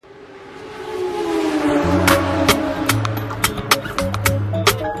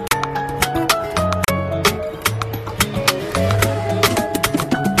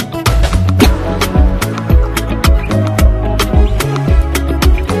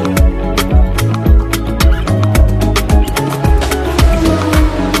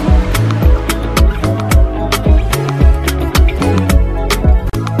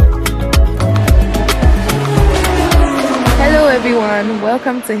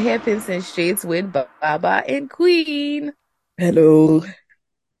welcome to Hairpins and Shades with Baba and Queen. Hello.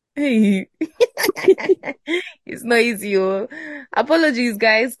 Hey, it's not easy. Oh. Apologies,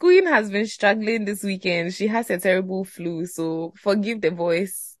 guys. Queen has been struggling this weekend. She has a terrible flu, so forgive the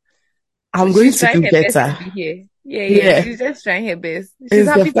voice. I'm going She's to trying do her best to better. be here. Yeah. Yeah, She's just trying her best. She's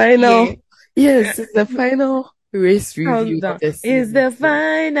it's the happy to be here. final. Yes, it's the final race review of Countdown. the It's season. the So,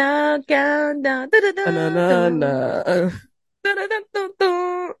 final countdown. na na na.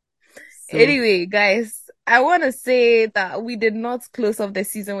 Da-da-da-dun-dun. So, Anyway, guys, I want to say that we did not close off the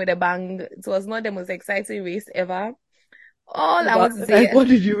season with a bang. It was not the most exciting race ever. All I but want to say, like, what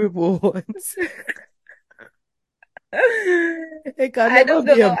did you people want? It can I never don't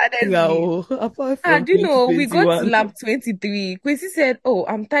know, be a honestly. banger apart from Do you know, we got to 2021. lap 23. Quincy said, "Oh,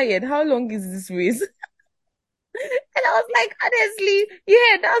 I'm tired. How long is this race?" And I was like, honestly,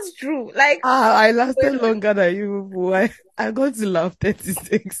 yeah, that's true. Like, I wait, lasted longer than you people. I got to laugh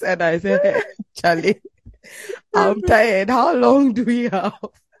 36 and I said, hey, Charlie, I'm tired. How long do we have?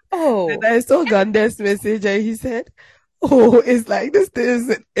 And oh, I saw Gande's message and he said, oh, it's like this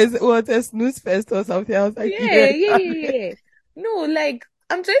is what a snooze fest or something. I was like, yeah, yeah, yeah, yeah, yeah. No, like,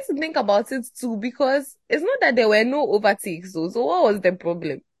 I'm trying to think about it too because it's not that there were no overtakes, though. So what was the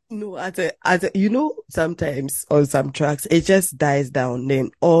problem? no, sometimes on some tracks it just dies down,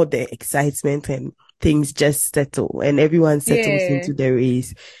 then all the excitement and things just settle and everyone settles Yeah, into the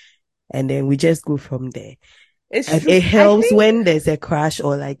race and then we just go from there. it's And true. it I helps think. when there's a crash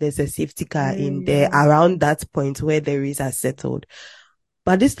or like there's a safety car in there Mm, around that point where the race has settled.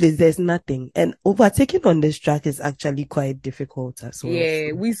 But this place, there's nothing. And overtaking on this track is actually quite difficult as well.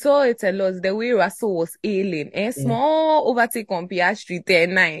 yeah, So, we saw it a lot. The way Russell was ailing, a yeah. small overtake on Piastri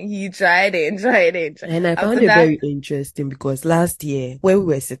 10-9. He tried it, tried it. And I After found it that, very interesting because last year, where we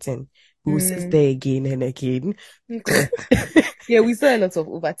were sitting, we would sit mm, there again and again because, yeah, we saw a lot of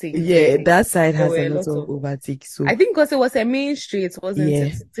overtakes there. yeah, that side There has were a a lot lot of of. overtake. I So, think because it was a main street, wasn't yeah,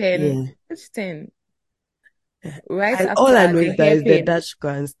 it? 10, yeah. which 10? Right All I after know the is that it's the hairpin. Dutch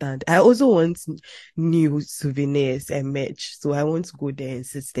grandstand. I also want new souvenirs and merch. So I want to go there and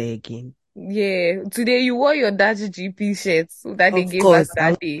sit there again. Yeah, today you wore your Dutch GP shirt that they Of gave us course, I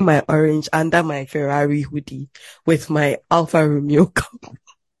that wear day. my orange under my Ferrari hoodie with my Alfa Romeo cup.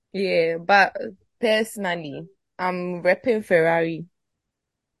 Yeah, but personally, I'm repping Ferrari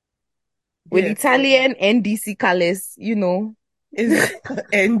with Yes, Italian NDC colors, you know. it's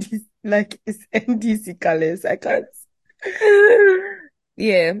NDC, like it's NDC colors. I can't.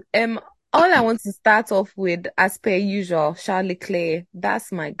 Yeah. All I want to start off with, as per usual, Charles Leclerc.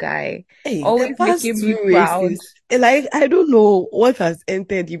 That's my guy. Hey, the Always past making me two proud. races, like I don't know what has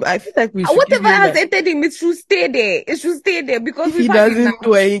entered him. I feel like we should give Whatever him has like entered him, it should stay there. It should stay there because if we've he had doesn't enough.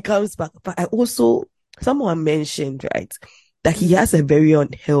 know when he comes back. But I also someone mentioned right that he Mm. has a very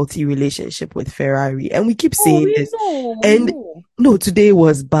unhealthy relationship with Ferrari, and we keep Oh, saying this. we And know. no, today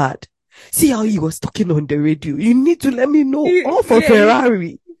was bad. See how he was talking on the radio. You need to let me know. All for Yeah,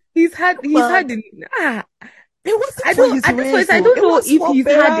 Ferrari. he's Mad. had ah. It wasn't I for don't his at this point race, I so don't it know was if for he's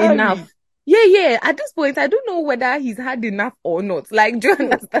had enough. Ferrari. Yeah, yeah. At this point, I don't know whether he's had enough or not. Like, do you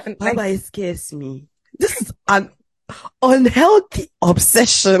No, understand? Like, Baba, it scares me. This is an unhealthy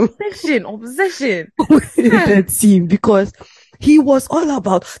obsession obsession. with Ah, the team because he was all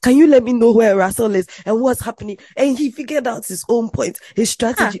about, can you let me know where Russell is and what's happening? And he figured out his own point, his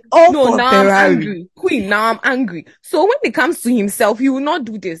ah. strategy, all No, for now I'm Ferrari. angry. Queen, now I'm angry. So when it comes to himself, he will not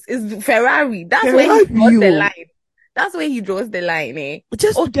do this. It's Ferrari. That's where he Ferrari, draws the you line. That's where he draws the line, eh?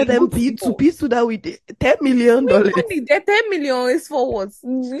 just to Okay, get them good P2, football. P2 that we did $10 million. We don't need the 10 million is for what?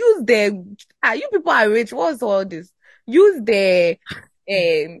 Use the you people are rich. What's all this? Use the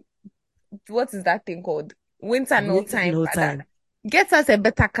um what is that thing called? Winter no Winter, time, no father. time. Get us a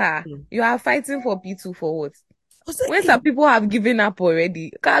better car. Hmm. You are fighting for P2 for what? I was like, When hey, some people have given up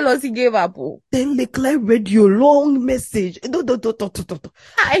already. Carlos, he gave up. Oh. then Leclerc radio, long message. No, no, no, no, no, no, no.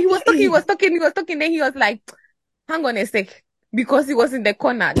 He was talking, he Hey, was talking, he was talking. Then he was like, hang on a sec. Because he was in the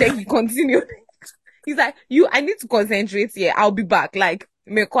corner. Then he continued. He's like, I need to concentrate here. I'll be back. Like,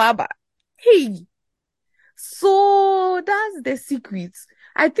 Mekwaba. Hey, so that's the secret.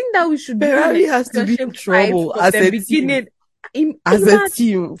 I think that we should do Ferrari like has to be in championship fights trouble from as the a team. beginning. In As a imagine,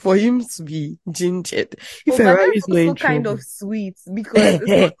 team for him to be gingered. If oh, but Ferrari that's is not in also kind of trouble. sweet because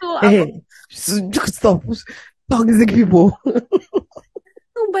it's also about Stop. Toxic people.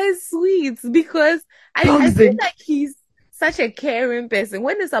 no, but it's sweet because I feel Toxic. like he's such a caring person.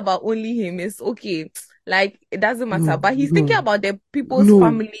 When it's about only him, it's okay. Like it doesn't matter. No, But he's thinking no, about the people's no.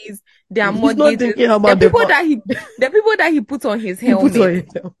 families, their He's not mortgages, thinking the about the people part that he the people that he put on his he put on helmet. his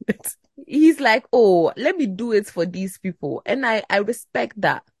helmet. he's like, oh, let me do it for these people. And I respect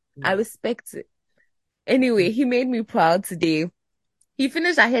that. I Mm. respect it. Anyway, he made me proud today. He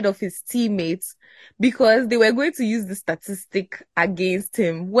finished ahead of his teammates because they were going to use the statistic against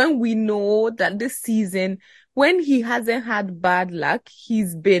him when we know that this season, when he hasn't had bad luck,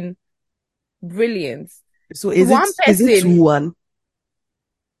 he's been brilliant. So One is it person, 2-1?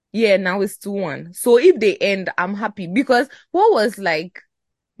 yeah, now it's 2-1. So if they end, I'm happy because what was like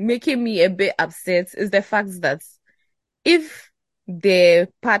making me a bit upset is the fact that if the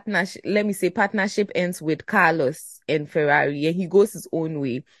partnership, let me say partnership ends with Carlos and Ferrari and he goes his own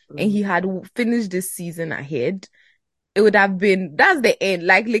way and Mm. he had finished this season ahead, it would have been, that's the end.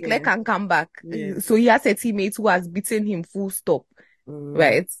 Like Leclerc Yeah, can come back. yeah. So he has a teammate who has beaten him full stop, Mm.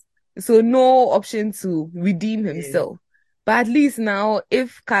 right? So no option to redeem Yeah. himself. But at least now,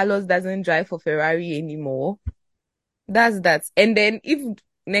 if Carlos doesn't drive for Ferrari anymore, that's that. And then if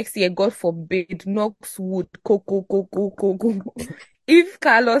next year, God forbid, knocks wood, coco, if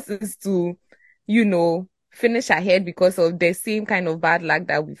Carlos is to, finish ahead because of the same kind of bad luck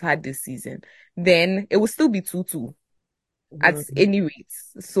that we've had this season, then it will still be 2-2 at Mm. any rate.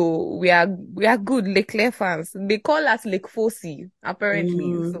 So we are good Leclerc fans. They call us Lake Fossey,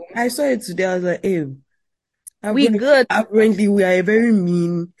 apparently. So I saw it today. I was like, hey, we good. apparently we are a very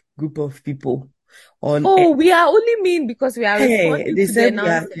mean group of people on Oh, we are only mean because we are Hey, responding they to the said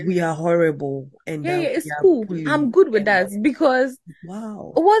announcement. we are horrible and Yeah, that yeah, we it's are cool. I'm bullies good with and that because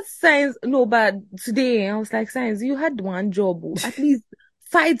wow. what signs? No, but today I was like, signs, you had one job. Oh. At least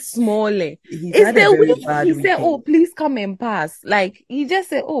fight small. Eh. He's It's had a the very way bad he said, oh, weekend. please come and pass. Like he just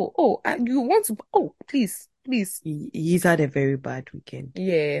said, you want to, oh, please, please. He's had a very bad weekend.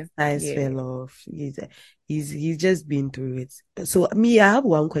 Yeah, Eyes yeah. fell off. He's just been through it. So me, I have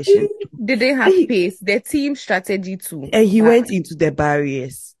one question. He didn't have He, pace. The team strategy too. and he But went into the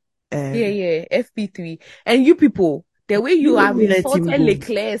barriers. yeah, yeah, FP3. And you people, the way you You have only let him insulted go.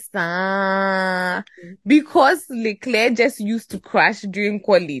 Leclerc, because Leclerc just used to crash during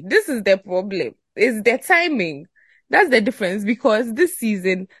quali. This is the problem. It's the timing. That's the difference because this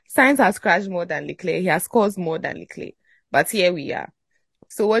season, Sainz has crashed more than Leclerc. He has caused more than Leclerc. But here we are.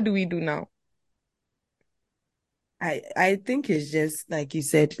 So what do we do now? I think it's just like you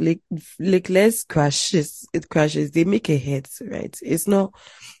said, Leclerc's crashes, they make a hit, right? It's not,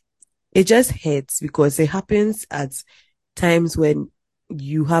 it just hurts because it happens at times when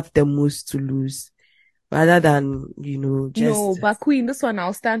you have the most to lose rather than, No, just but Queen, this one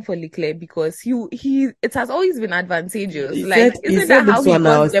I'll stand for Leclerc because he it has always been advantageous. Like, he isn't said that how this he one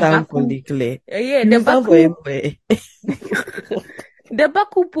got I'll the stand for Baku? Leclerc. Yeah, He the will stand for Baku, him. Eh. the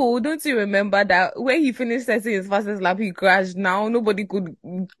Baku pole. Don't you remember that when he finished setting his fastest lap, he crashed. Now nobody could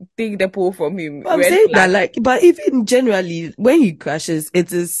take the pole from him. I'm Red saying that flag. like, but even generally, when he crashes,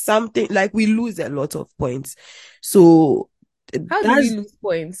 it is something like we lose a lot of points. So How do we that's lose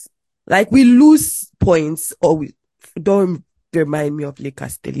points? like we lose points or we don't remind me of Lake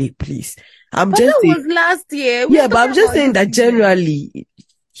Castelli, please. I'm But just that saying, was last year. We are yeah, but talking I'm just about saying this that season. generally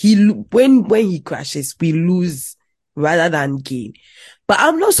when he crashes, we lose rather than gain. But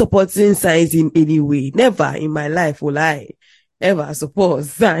I'm not supporting science in any way. Never in my life will I ever support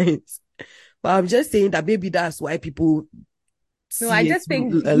science. But I'm just saying that maybe that's why people No, I see it just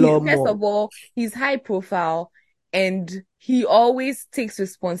think a lot first more. of all, he's high profile and he always takes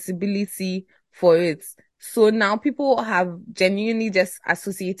responsibility for it. So now people have genuinely just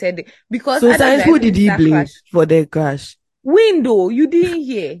associated it because So other science, who did drivers he that blame crash. for the crash? Wind though, you didn't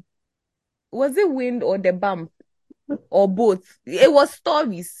hear. Was it wind or the bump or both? It was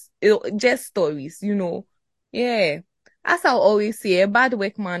stories. Just stories. Yeah. As I always say, a bad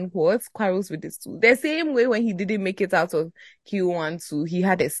workman what quarrels with his tool. The same way when he didn't make it out of Q1 too, he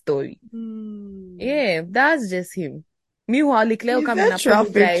had a story. Hmm. Yeah, that's just him. Meanwhile, Leclerc will Is come and that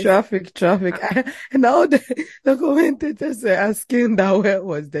traffic, apologize. traffic, traffic? Uh, And now the commentators were asking that where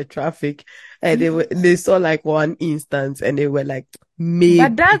was the traffic, and they saw like one instance, and they were like But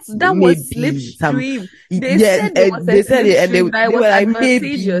maybe that was some slipstream. They yeah, said there was and a they said it, and slipstream that it they was were like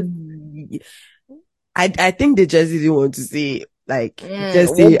advantageous. maybe. I think they just didn't want to say like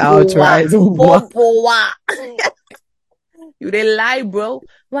just say Wobowa, outright. wobowa. You dey lie, bro.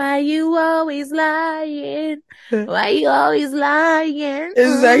 Why you always lying? Why you always lying?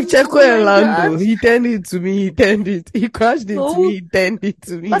 It's like Checo Oh and my Lando. gosh. He turned it to me. He turned it. He crashed into me. So, He turned it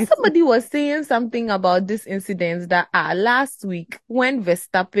to but me. somebody was saying something about this incident that last week when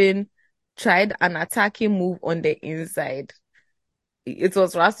Verstappen tried an attacking move on the inside, it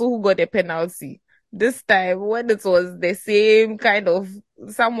was Russell who got a penalty. This time, when it was the same kind of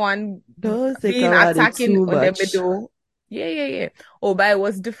someone Don't think being about it attacking too on the much. middle, Yeah. Oh, but it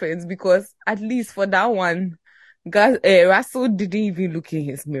was different because at least for that one, Russell didn't even look in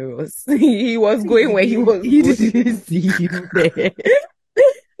his mirrors. He was going where he was He going. didn't see him there.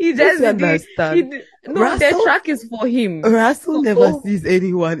 He Don't just you didn't. understand? No, the Russell track is for him. Russell never So sees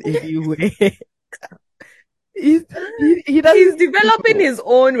anyone anywhere. He's, he he's doesn't see developing people. his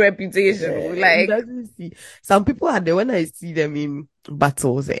own reputation. He Like, doesn't see. Some people are there when I see them in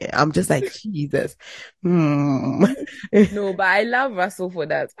battles. I'm just like, Jesus. Hmm. no, but I love Russell for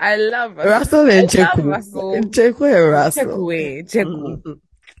that. I love Russell. Russell I and love Checo. Russell. Checo and Check Russell. away, Checo. Mhm.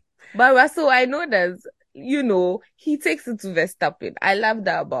 But Russell, I know that, he takes it to Verstappen. I love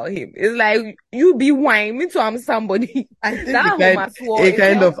that about him. It's like, you be whine, me too, I'm somebody. I think That home as well, it it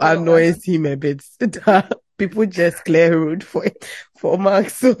kind of helps all of us. annoys him a bit. People just clear road for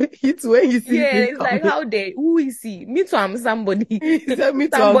Max. So it's when he sees Yeah, him it's like, coming. who is he? Me too, I'm somebody. He said me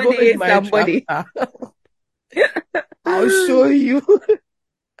to Somebody avoid is my somebody. tractor. I'll show you.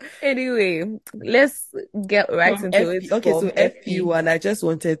 Anyway, let's get right From into it FP. Okay, so from FP. FP1, I just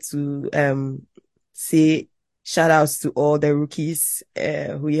wanted to say shout outs to all the rookies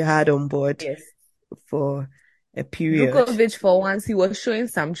we had on board Yes. for a period. Vukovic, for once, he was showing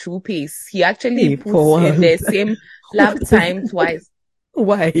some true pace. He actually Hey, for puts in the once. same lap time twice.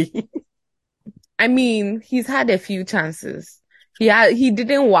 Why? I mean, he's had a few chances. He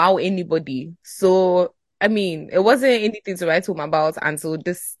didn't wow anybody. So, I mean, it wasn't anything to write home about until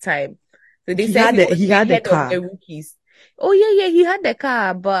this time. So they said he was He had a ahead of car, the rookies. Oh yeah, he had the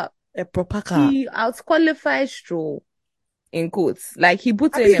car, but a proper car. he outqualified Stroll in quotes. Like he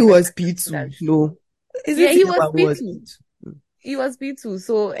put I in think a he better was time P2. than Stroll. No. Is Yeah, it he the was one who was P2. P2? He was P2.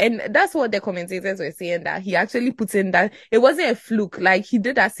 So, and that's what the commentators were saying, that he actually put in that it wasn't a fluke. Like he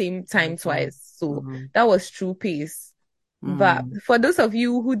did that same time Mm-hmm. twice. So Mm-hmm. that was true pace. But Mm. for those of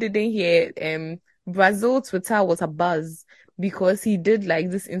you who didn't hear, Brazil Twitter was a buzz because he did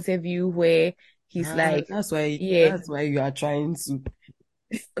like this interview where he's like, yeah, That's why you are trying to.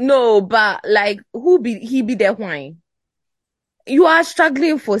 no, but like he be there why? You are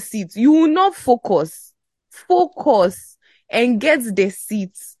struggling for seats. You will not focus. Focus and get the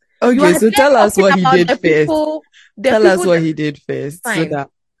seats. You Okay, are so there tell us talking what he about did first. the Tell us people what that he did first so fine. that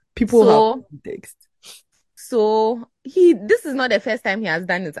people have So context. this is not the first time he has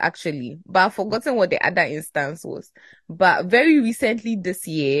done it actually, but I've forgotten what the other instance was. But very recently this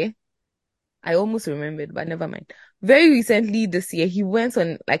year, I almost remembered, but never mind. Very recently this year, he went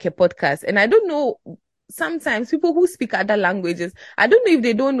on like a podcast, and I don't know. Sometimes people who speak other languages, I don't know if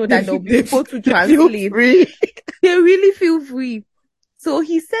they don't know They, that there'll be they, people to they feel translate. free. They really feel free. So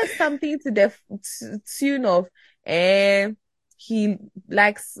he said something to the tune of, he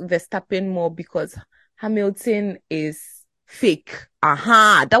likes Verstappen more because Hamilton is fake.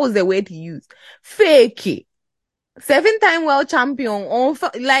 That was the word he used. Fake. 7-time world champion.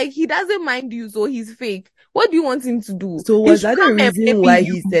 Like he doesn't mind you, so he's fake. What do you want him to do? So He was should that the come and reason maybe why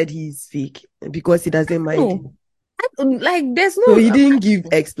you. he said he's fake? Because he doesn't mind No, you. like there's So no. he didn't give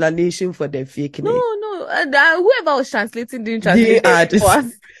explanation for the fakeness. No. Whoever was translating didn't They translate the add. rest for us.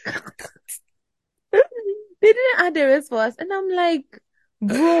 They didn't add the rest for us, and I'm like,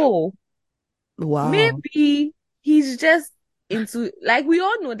 bro, Wow. maybe he's just into, like, we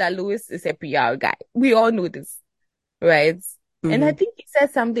all know that Lewis is a PR guy. We all know this, right? And I Mm-hmm. think he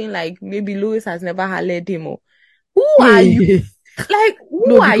said something like maybe Lewis has never hollered him. Or who are you? Hey. Like, who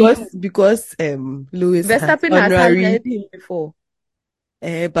No, are you? because Lewis has Verstappen has honorary hollered him before.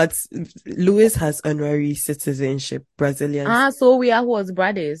 but Lewis has honorary citizenship, Brazilian. So we are what's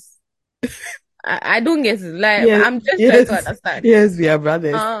brothers. I don't get it. Like, Yes, I'm just trying to yes, understand. yes, we are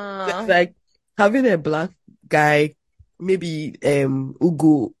brothers. It's Uh, like having a black guy, maybe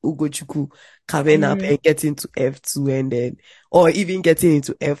Ugo Chuku, coming up um, and getting to F2 and then, or even getting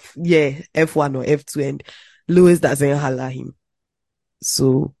into F1 or F2, and Lewis doesn't holler him.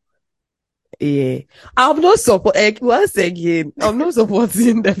 So yeah, once again, I'm not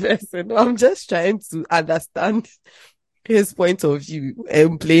supporting the person. I'm just trying to understand his point of view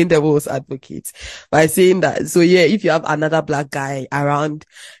and playing devil's advocate by saying that. So yeah, if you have another black guy around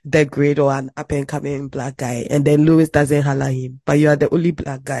the grid or an up and coming black guy, and then Lewis doesn't holler him, but you are the only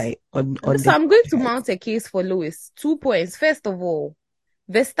black guy on so the I'm going to track. mount a case for Lewis. 2 points. First of all,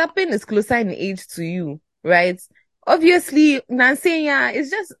 Verstappen is closer in age to you, right? Obviously, Nansenya is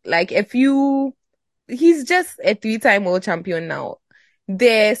just like he's just a 3-time world champion now.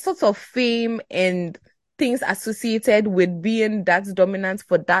 The sort of fame and things associated with being that dominant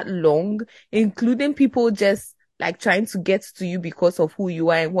for that long, including people just like trying to get to you because of who you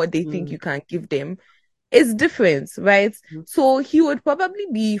are and what they think you can give them. it's different, right? So he would probably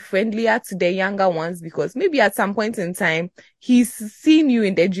be friendlier to the younger ones because maybe at some point in time, he's seen you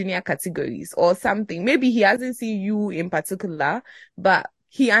in the junior categories or something. Maybe he hasn't seen you in particular, but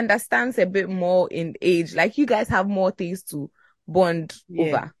he understands a bit more in age. Like you guys have more things to bond Yeah.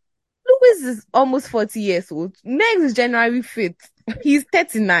 over. Louis is almost 40 years old. Next January 5th, he's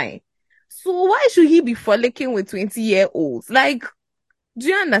 39. So why should he be frolicking with 20-year-olds? Like, do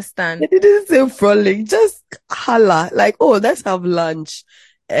you understand? They didn't say frolic, just holla, like, oh, let's have lunch.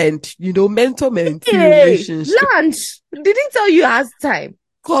 And, mentor-mentee Hey, relationship, lunch. Didn't tell you has time. Hey,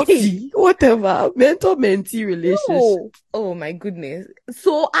 coffee, whatever, mentor-mentee relationship. no. Oh my goodness.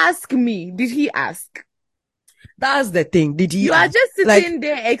 So ask me, did he ask? That's the thing. Did he You are ask? just Like, sitting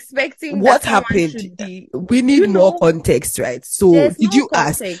there expecting that what someone happened? should be, We need you more know, context, right? So there's did no you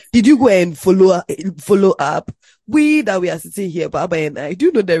ask? context. Did you go and follow up? We that we are sitting here, Baba and I, do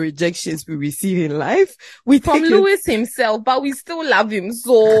you know the rejections we receive in life? We From take it. Lewis himself, but we still love him.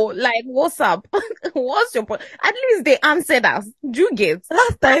 So, like, what's up? What's your point? At least they answered us. Do you get?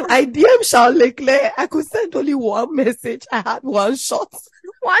 Last time I DM Charles Leclerc, I could send only one message. I had one shot.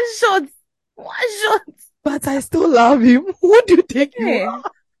 One shot. One shot. But I still love him. Who do you think you Yeah.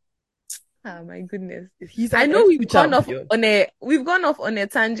 are? Oh my goodness. He's I an know F2 champion. we've gone off on a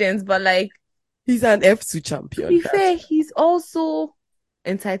tangent, but like He's an F2 to champion. be fair, he's also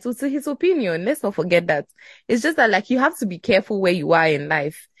entitled to his opinion. Let's not forget that. It's just that like you have to be careful where you are in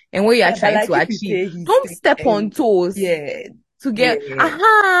life and what you are trying to achieve. Don't step on toes Yeah. to get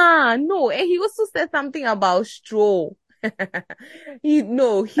no. And he also said something about Stroll. He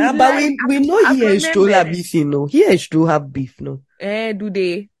But lied. we know I've he and Stroll have remembered. beef, He and Stroll have beef, no. Do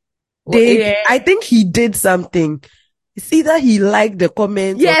they? I think he did something. It's either he liked the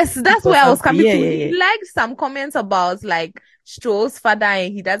comments. Yes, that's where I was coming to. Yeah. He liked some comments about like Stroll's father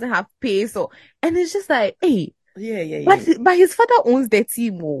and he doesn't have pay. And it's just like, hey, Yeah. but his father owns the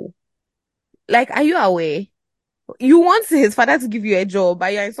team. Oh. Like, are you aware? You want his father to give you a job,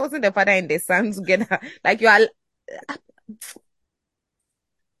 but you're insulting the father and the son together. Like you are.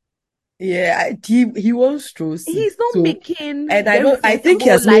 Yeah, he wants Stroll. He's not making. And I think he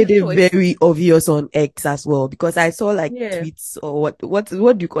has made it very obvious on X as well because I saw like tweets or what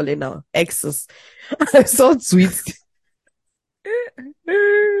do you call it now? X's. I saw tweets.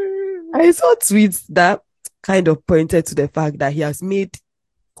 I saw tweets that kind of pointed to the fact that he has made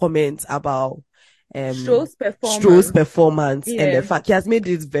comments about Stroll's performance and the fact he has made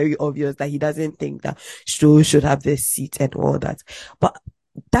it very obvious that he doesn't think that Stroll should have this seat and all that. But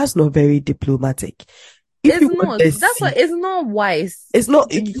that's not very diplomatic. It's not. That's why it's not wise. It's not.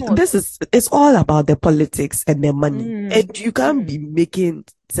 It's all about the politics and the money, and you can't be making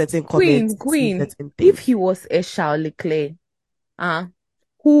certain comments. Queen. If he was a Charles Leclerc,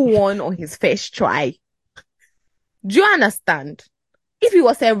 who won on his first try, do you understand? If he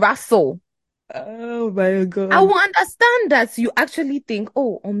was a Russell, oh my God, I will understand that you actually think,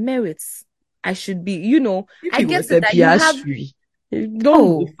 oh, on merits, I should be. I guess that you have. Don't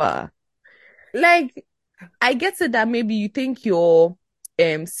go far. Like, I get it that maybe you think your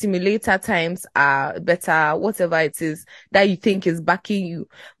simulator times are better, whatever it is that you think is backing you.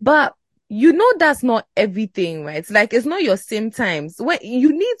 But that's not everything, right? Like, it's not your same times. When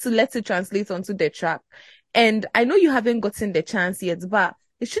you need to let it translate onto the track. And I know you haven't gotten the chance yet, but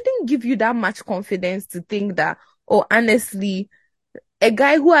it shouldn't give you that much confidence to think that, oh, honestly, a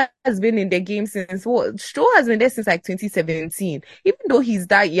guy who has been in the game since Stroll has been there since like 2017. Even though he's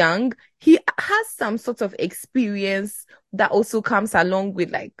that young, he has some sort of experience that also comes along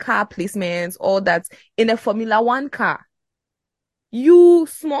with like car placements, all that in a Formula One car. You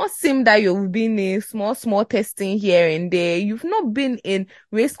small sim that you've been in, small testing here and there. You've not been in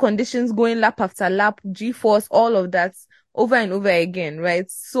race conditions going lap after lap, G-force, all of that over and over again, right?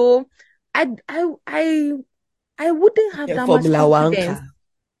 So I wouldn't have that Formula much confidence.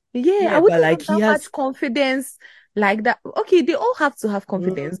 I wouldn't have that much confidence like that. Okay, they all have to have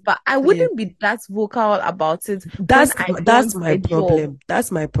confidence, but I wouldn't be that vocal about it. That's my problem.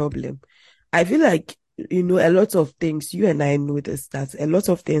 That's my problem. I feel like, a lot of things, you and I know this, that a lot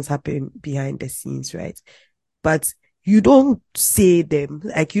of things happen behind the scenes, right? But you don't say them,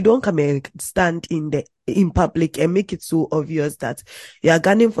 like you don't come and stand in public and make it so obvious that you are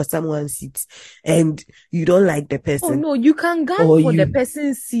gunning for someone's seat and you don't like the person. Oh no, you can gun for the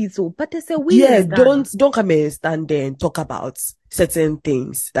person's seat, but there's a way. Yeah, don't come and stand there and talk about certain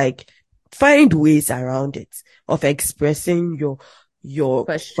things. Like, find ways around it of expressing your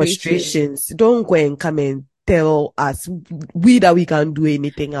frustrations. Don't go and come and tell us that we can't do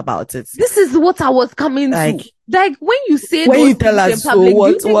anything about it. This is what I was coming to. Like when you say when you tell us in public,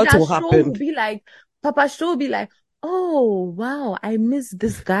 what will happen? Will be like, Papa Show will be like, oh, wow, I miss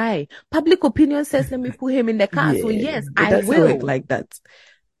this guy. Public opinion says, let me put him in the car. So, Yeah, yes, it I doesn't work will. like that.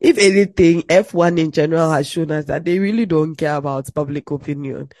 If anything, F1 in general has shown us that they really don't care about public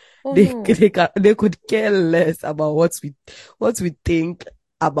opinion. Oh, no. They could care less about what we think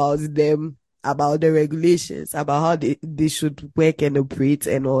about them, about the regulations, about how they should work and operate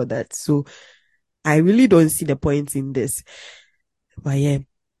and all that. So I really don't see the point in this. But yeah.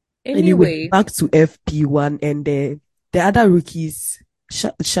 Anyway, Anyway, back to FP1 and the other rookies.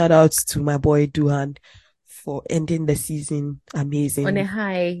 Shout out to my boy Duhan for ending the season on a amazing.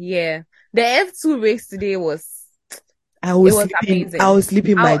 high, yeah. The F2 race today I it was was sleeping. I amazing. was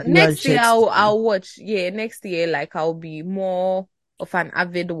sleeping my Duhan Next year shirt today. I'll watch. Yeah, next year like I'll be more of an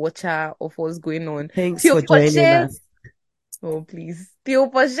avid watcher of what's going on. Thanks Theo for joining us. Porches, oh please. Theo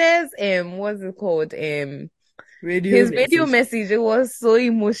Porches, what's it called? Radio His video message. message, it was so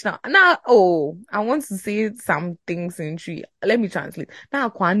emotional. Now, oh, I want to say some things in tree. Let me translate. Now,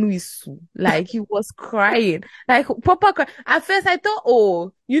 Kwanu is like he was crying, like proper cry. At first, I thought,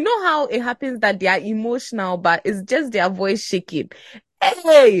 oh, you know how it happens that they are emotional, but it's just their voice shaking.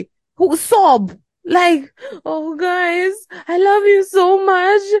 Hey, who sob? Like, oh guys, I love you so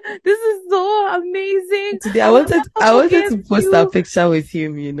much. This is so amazing. Today I will I never wanted forget to post a you. picture with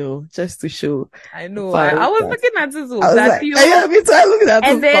him, just to show I the know. I fans was that looking at it, I so was that like, you. me too. I looked at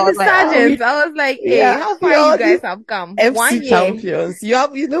And this. I then was the like, sergeants, I was like, hey, how we far are you all these guys have come? FC 1 year. champions.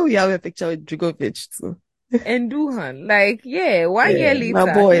 We have a picture with Dragovic too. And Duhan. Like, yeah, 1 year Yeah, my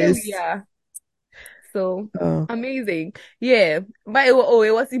later, here we boys. are. So Uh, amazing. Yeah. But it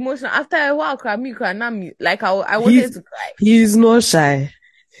was emotional. After a while, like I wanted he's to cry. he's not shy.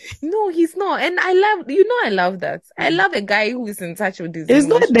 No, he's not. And I love that. I love a guy who is in touch with his It's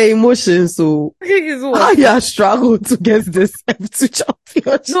not emotions. the emotion, so He's how what? you have struggled to get this F2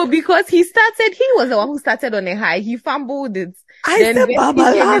 No, championship. because he was the one who started on a high. He fumbled it. I Then said Baba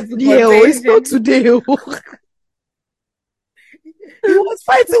Vettel came last into year, it's not contention. today. He was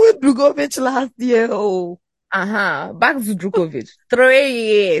fighting with Drugovic last year. Oh, Back to Djokovic. 3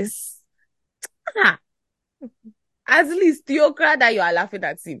 years. Ah, at least you're glad that you are laughing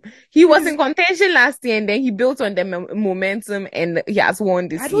at him. He was he's, in contention last year and then he built on the momentum and he has won I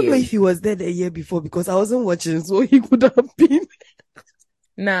this don't know year. if he was there the year before because I wasn't watching, so he could have been.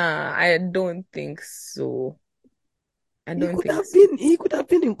 Nah, I don't think so. I don't think so. He could have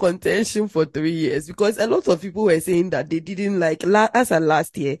been in contention for 3 years because a lot of people were saying that they didn't like as of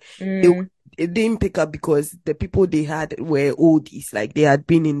last year. Mm. It didn't pick up because the people they had were oldies, like they had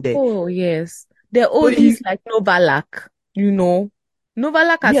been in there. Oh, yes. The So oldies like Novalak, you know.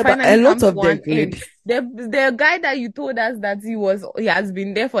 Novalak has yeah, but a finally come lot to of their one grade. end. The guy that you told us that he has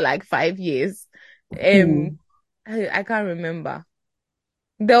been there for like 5 years. Who? I can't remember.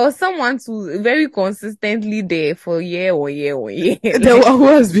 There was someone who very consistently there for year or year or year. The one who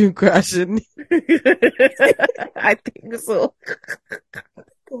has been crashing. I think so.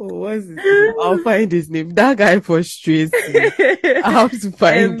 Oh, what's his name? I'll find his name. That guy frustrates me. I have to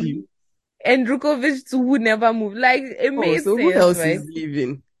find him. And Drukovic too, who never moved. Like it Oh, made so who sense, else right? is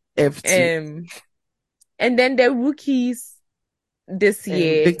leaving F2? And then the rookies this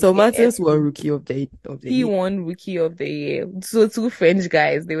year, Victor Martins won Rookie of the he Year. won Rookie of the Year. So two French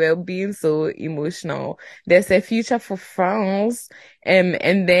guys, they were being so emotional. There's a future for France.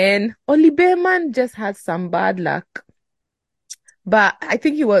 And then Oli Behrman just had some bad luck. But I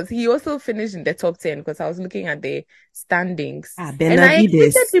think he also finished in the top 10 because I was looking at the standings. And I expected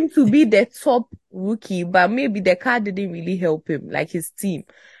Benavides. him to be the top rookie, but maybe the car didn't really help him, like his team.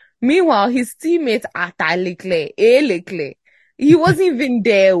 Meanwhile, his teammate Leclerc, he wasn't even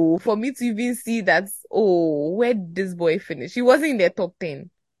there for me to even see that, oh, where did this boy finish? He wasn't in the top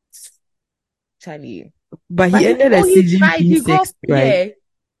 10. Charlie. But But he ended the he season tried, being he got, sixth, right? yeah,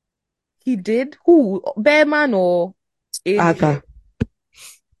 he did. Who? Behrman or A Aka. Leclerc?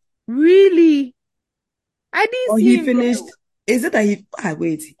 Really? I didn't Or see he him there. finished. Is it that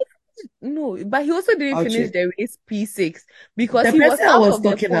wait. No, but he also didn't I'll finish check. the race P6 because The he was person I out was of the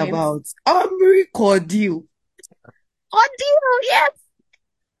talking points. about, Amri Cordial. Oh, dear, yes.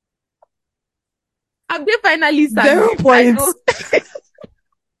 Have they finally 0 sacked him? I points. don't.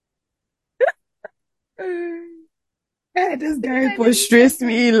 This guy frustrates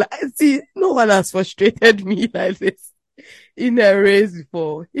me. See, no one has frustrated me like this in a race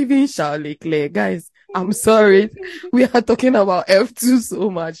before. Even Charles Leclerc. Guys, I'm sorry. We are talking about F2 so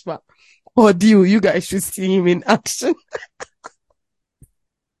much, but Cordial, you guys should see him in action.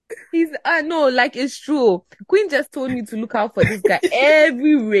 He's no, like it's true. Queen just told me to look out for this guy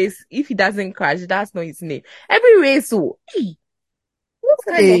every race. If he doesn't crash, that's not his name. Every race, hey, what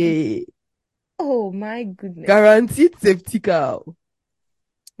kind of Hey, Oh my goodness. Guaranteed safety car.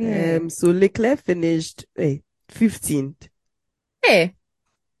 Hmm. So Leclerc finished 15th. Hey,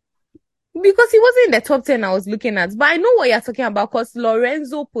 because he wasn't in the top 10 I was looking at. But I know what you're talking about because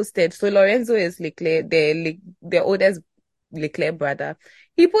Lorenzo posted. So Lorenzo is Leclerc, the oldest Leclerc brother.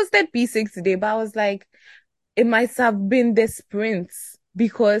 He posted P6 today, but I was like, it might have been the sprints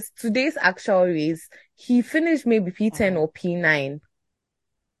because today's actual race, he finished maybe P10 or P9.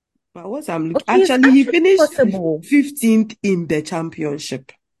 But what I'm looking, Okay, it's actually, he actually finished possible. 15th in the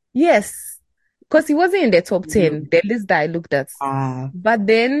championship. Yes, because he wasn't in the top Mhm. 10, the list that I looked at. Ah, But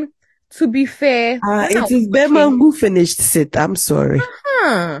then, to be fair, when I it was is watching, Berman who finished sixth. I'm sorry.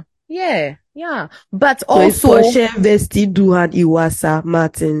 yeah, yeah. But So it's also, Porsche, Vesti, Duhan, Iwasa,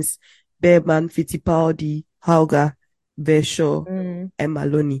 Martins, Berman, Fittipaldi, Hauger, Veshaw, mm, and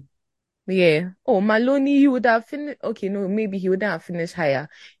Maloney. yeah. Oh, Maloney, he would have finished. Okay, no, maybe he wouldn't have finished higher,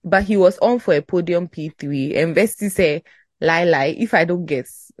 but he was on for a podium P3. And Vesti said, lie, if I don't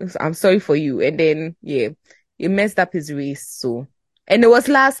guess, I'm sorry for you. And then, yeah, it messed up his race. So, and it was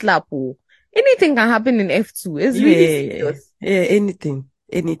last lap. Oh, anything can happen in F2. It's really Yeah, serious. yeah,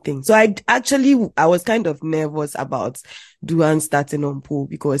 anything. So I was kind of nervous about Duhan starting on pole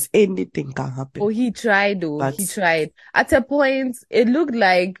because anything can Oh, happen. he tried though. But He tried. At a point, it looked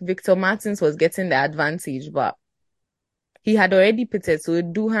like Victor Martins was getting the advantage, but he had already pitted, so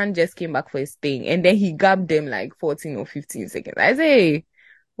Duhan just came back for his thing, and then he gapped them like 14 or 15 seconds. I say,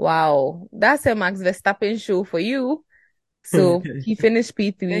 wow, that's a Max Verstappen show for you. So he finished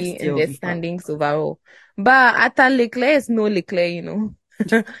P3 next year in will the be fun. standings overall. But Ata Leclerc is no Leclerc, you know.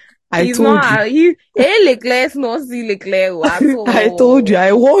 I He's told you. not, Leclerc is not see Leclerc at I told you. all.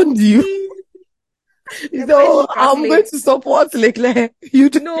 I warned you. You The said, boy is "Oh, I'm going struggling. to support Leclerc." You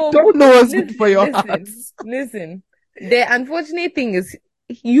No, don't know what's good for listen, your heart. listen. The unfortunate thing is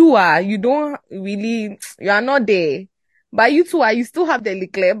you don't really, you are not there. But you still have the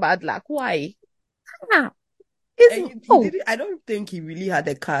Leclerc bad luck. Why? Ah, it's, And he oh, didn't. I don't think he really had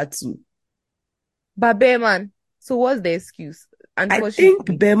a car too. but man. So what's the excuse? I think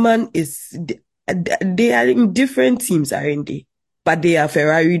Unfortunately. Berman is. They are in different teams, aren't they? But they are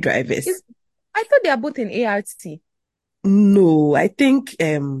Ferrari drivers. It's, I thought they are both in ART. No, I think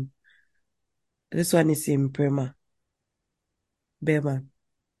this one is in Berman.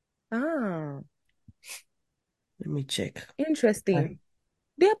 Ah, Let me check. interesting.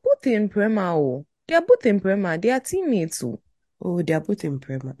 They are both in Prema. Oh. They are both in Prema. They are teammates. Oh. Oh, they are both in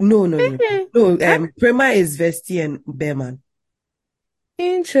Prema. No, no, no, Eh, no. ah, Prema is Vesti and Berman.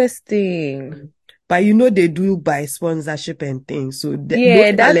 interesting. But they do by sponsorship and things. So those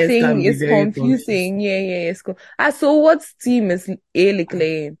Yeah, that talents thing can be is very confusing. confusing. Yeah, yeah, it's cool. So what team is A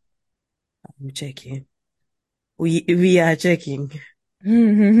playing? I'm checking. We are checking.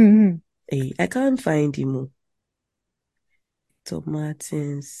 Hey, I can't find him. Tom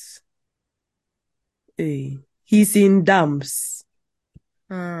Martins. Hey, he's in Dams.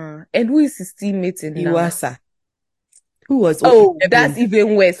 And who is his teammate in them? Iwasa, who was Oh, that's 11th.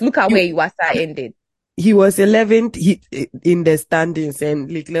 even worse. Look at He, where Iwasa ended. he was 11th in the standings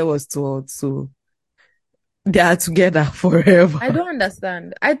and Leclerc was 12th. So they are together forever. I don't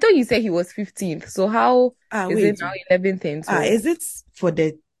understand. I thought you said he was 15th. So how is it Wait. now 11th and 12th? Is it for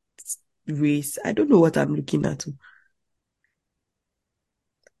the race? I don't know what I'm looking at.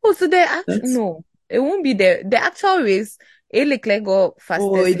 Oh, so the actual That's no, it won't be the actual race. A Leclerc got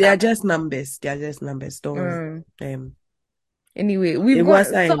Oh, fastest they are lap. just numbers. They are just numbers. Don't worry. Mm. Um, Anyway, it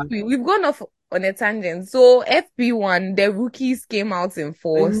was in we've gone off on a tangent. So FP1, the rookies came out in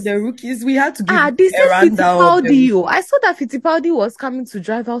force. the rookies. We had to give They a said rundown of the Fittipaldi. Oh, rookies. I saw that Fittipaldi was coming to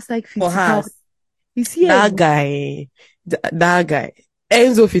drive. I was like, For Fittipaldi, us, is he a that rookie? guy, that guy,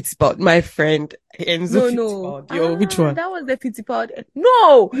 Enzo Fittipaldi, my friend, Enzo No, no. Fittipaldi. Yo, which one? That was the Fittipaldi.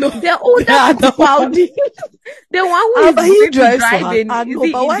 No, No, the older yeah, no. Fittipaldi. The one who But is he going to drives for drive us. in, is No,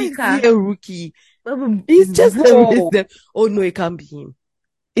 but it why is he IndyCar? a rookie? He's just a race Bro. them. Oh no, it can't be him.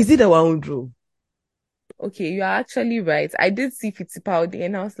 Is he the one who drove? Okay, you are actually right. I did see Fittipaldi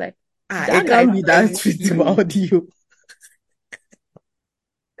and I was like, It that guy is can't be that driving slow. Fittipaldi. Yo.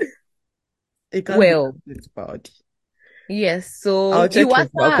 It can't be Well, that Fittipaldi. yes. So I'll check it.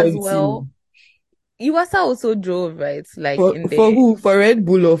 I'll Iwasa as well. continue. Iwasa also drove, right? Like For in for the who? For Red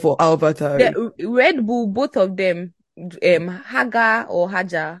Bull or for AlphaTauri? Red Bull, both of them, Haga or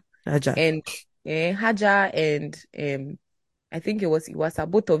Haja Aja. and Haja and I think it was Iwasa,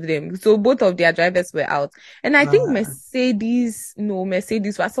 both of them. So both of their drivers were out. And I think Mercedes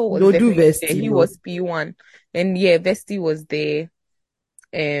Russell was No do definitely there. Vesti, He no. was P1. And yeah, Vesti was there.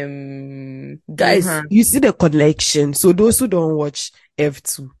 Guys, Johan. you see the connection. So those who don't watch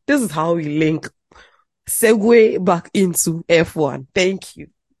F2, this is how we link segue back into F1. Thank you.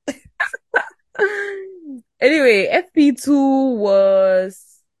 Anyway, FP2 was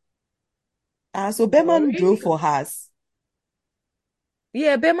So Berman boring. drove for Haas.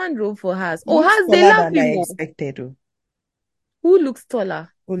 Yeah, Behrman drove for Haas. He Oh, looks Haas, they taller love than him I more. expected. Oh. Who looks taller?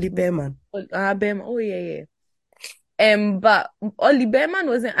 Only Berman. Behrman. Oh, yeah, yeah. But Oli Behrman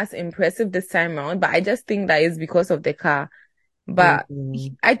wasn't as impressive this time around, but I just think that is because of the car. But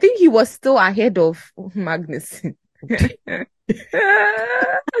Mm-hmm. I think he was still ahead of Magnus.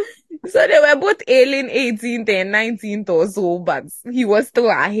 So they were both ailing 18th and 19th or so, but he was still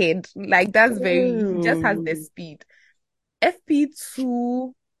ahead. Like that's he just has the speed.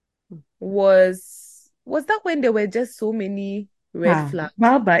 FP2 was that when there were just so many red flags?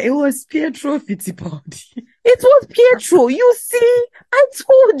 Baba, it was Pietro Fittipaldi. It was Pietro. You see, I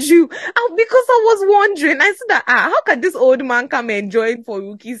told you. Because I was wondering. I said that, how can this old man come and join for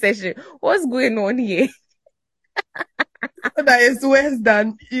rookie session? What's going on here? That is worse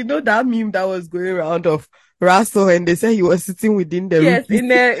than, that meme that was going around of Russell and they said he was sitting within the Yes, rookie. in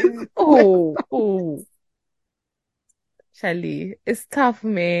there. Oh. Charlie, it's tough,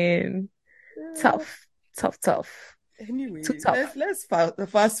 man. Tough. Anyway, Too tough. let's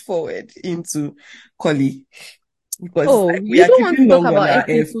fast forward into Collie because Oh, like, we you are don't want to keeping talk long on about our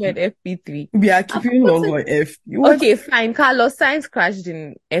FP2 and FP. FP3. We are I've keeping long forgotten. on FP. What? Okay, fine. Carlos Sainz crashed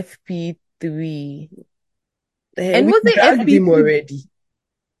in FP3. And We've was it dragged him FP2? already.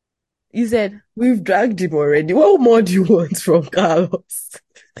 You said We've dragged him already. What more do you want from Carlos?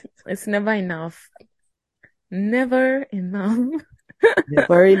 it's never enough. Never enough.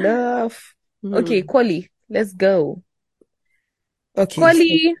 Never enough. Okay, Quali, let's go. Okay.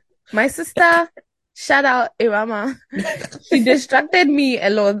 Quali, my sister, shout out Irama. She distracted me a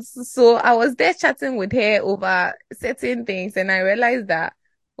lot. So I was there chatting with her over certain things, and I realized that,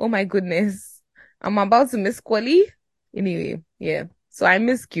 oh my goodness, I'm about to miss Quali. Anyway, yeah. So I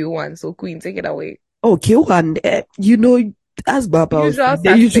missed Q1. So Queen, take it away. Okay, one. As Baba was Usual saying,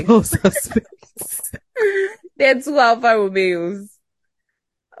 the usual suspects. suspects. They're two Alfa Romeos.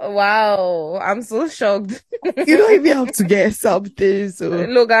 Wow, I'm so shocked. You don't even have to get something. So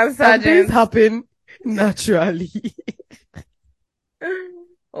Logan some things Sargent. happen naturally.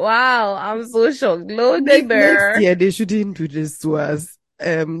 Wow, I'm so shocked. Logie Next Bear. year they shouldn't do this to us.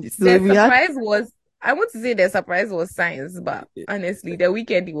 So The we had surprise was, I want to say the surprise was science, but honestly, the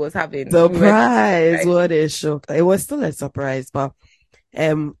weekend he was having, we were not surprise. surprised. What a shock! It was still a surprise, but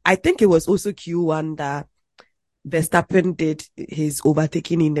I think it was also Q1 that Verstappen did his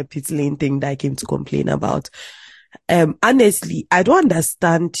overtaking in the pit lane thing that I came to complain about. Honestly, I don't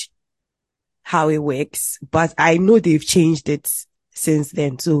understand how it works, but I know they've changed it since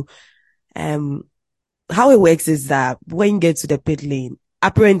then. So, how it works is that when you get to the pit lane,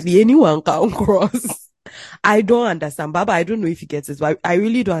 apparently anyone can cross. I don't understand, Baba. I don't know if you get it, but I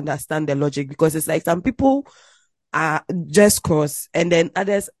really don't understand the logic because it's like some people are just cross and then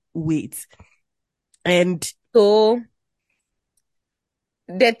others wait. And So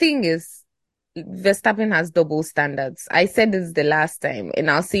the thing is, Verstappen has double standards. I said this the last time,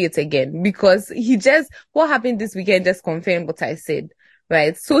 and I'll say it again because what happened this weekend just confirmed what I said,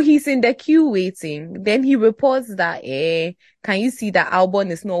 right? So he's in the queue waiting. Then he reports that, can you see that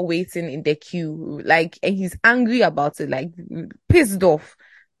Albon is not waiting in the queue? Like, and he's angry about it, like pissed off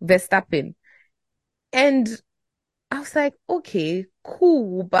Verstappen. And I was like, okay,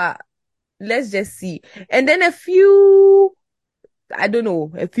 cool, but let's just see. And then a few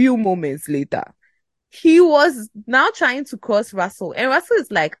moments later, he was now trying to cross Russell. And Russell is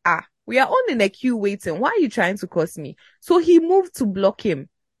like, we are all in a queue waiting. Why are you trying to cross me? So he moved to block him.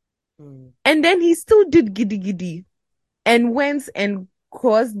 And then he still did giddy giddy and went and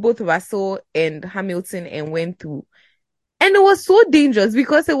crossed both Russell and Hamilton and went through. And it was so dangerous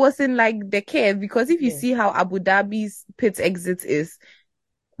because it was in like the curve. Because if you see how Abu Dhabi's pit exit is,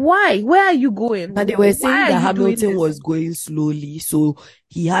 why? Where are you going? they were saying Why are that you doing Hamilton this? was going slowly, so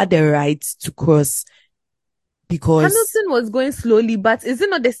he had the right to cross because Hamilton was going slowly, but is it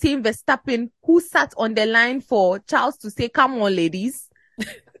not the same Verstappen who sat on the line for Charles to say, come on, ladies?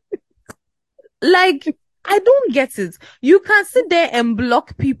 Like, I don't get it. You can sit there and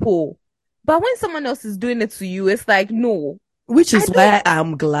block people, but when someone else is doing it to you, it's like, no. Which is why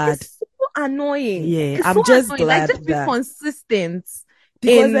I'm glad. It's so annoying. Yeah, it's I'm so just annoying. glad like, just be that consistent.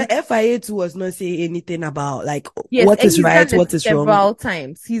 because the FIA2 was not saying anything about like what and is right, what is wrong.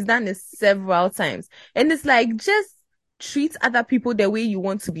 He's done it several times. And it's like, just treat other people the way you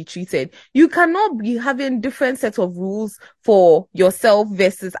want to be treated. You cannot be having different sets of rules for yourself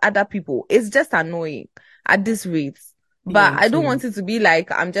versus other people. It's just annoying at this rate. But Yeah, I don't same. want it to be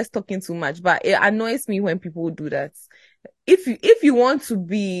like I'm just talking too much. But it annoys me when people do that. If you want to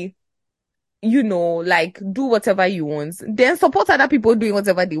be, like do whatever you want, then support other people doing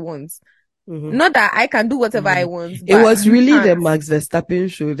whatever they want. Mm-hmm. Not that I can do whatever I Yeah. want, It but was you really can't. the Max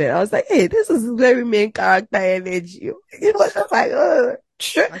Verstappen show that I was like, hey, this is very main character energy. It was just like,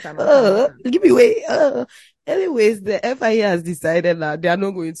 Mata, mata, mata. give me way. Anyways, the FIA has decided that they are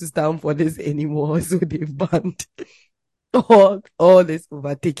not going to stand for this anymore, so they've banned all this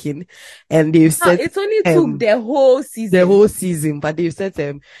overtaking, and they've Now, set it only took um the whole the season. whole season, but they've set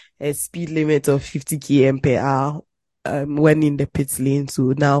a speed limit of 50 km per hour when in the pit lane.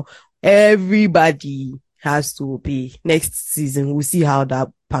 So now everybody has to obey. Next season, we'll see how that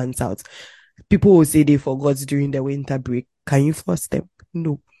pans out. People will say they forgot during the winter break. Can you force them?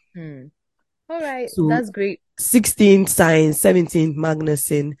 No. Hmm. All right, So that's great. 16th Sainz, 17th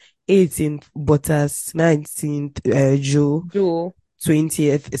Magnussen, 18th Bottas, 19th Joe, Joe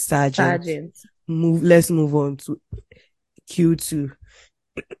 20th Sargent. Sargent. Let's move on to Q2.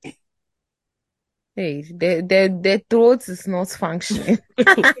 Hey, the throat is not functioning.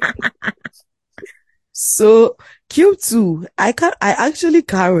 So Q2, I actually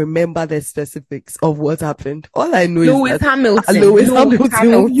can't remember the specifics of what happened. All I know is Lewis that Hamilton. Lewis Lewis Hamilton,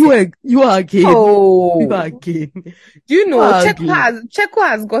 Hamilton. you are again. You are Oh, again. do you You know are Checo again.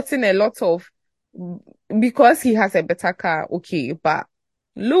 has gotten a lot of because he has a better car. Okay, but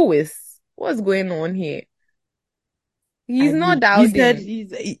Lewis, what's going on here? He's I not mean, he said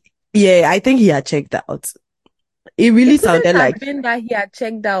doubting. yeah, I think he had checked out. It really It couldn't sounded have like been that he had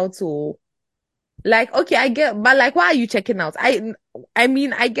checked out or like okay, I get, but like why are you checking out? I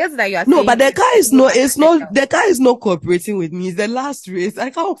mean, I guess that you are no, but saying the car is people not, can it's check not, out. the car is not cooperating with me. It's the last race. I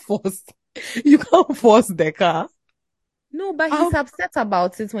can't force, you can't force the car. No, but he's Um, upset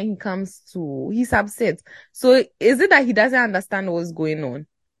about it when he's upset. So is it that he doesn't understand what's going on?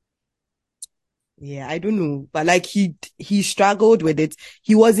 yeah, I don't know, but like he struggled with it.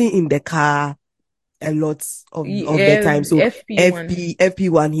 He wasn't in the car a lot of the time. So FP1.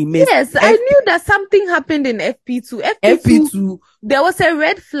 FP1 he missed. Yes, I FP knew that something happened in FP2. FP2, FP2, there was a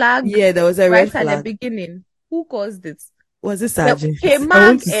red flag yeah, there was a red right at the flag. beginning. Who caused it? Was it The Sergeant? okay, I want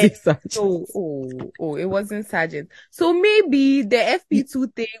Mag. to say Sergeant. It wasn't Sergeant. So maybe the FP2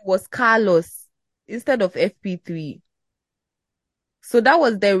 thing was Carlos instead of FP3. So that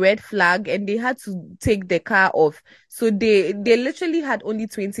was the red flag, and they had to take the car off. So they literally had only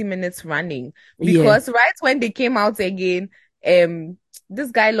 20 minutes running Yeah. because right when they came out again,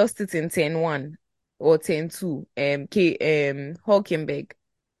 this guy lost it in 10-1 or 10-2. Hulkenberg.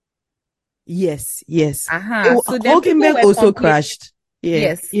 Yes, yes. So then people Hulkenberg were also complaining. crashed. Yeah,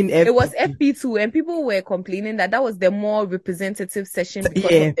 Yes, in it was FP2. FP2, and people were complaining that that was the more representative session because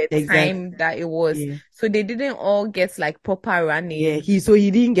of Yeah, the exactly. time that it was. Yeah. So they didn't all get like proper Yeah, running. he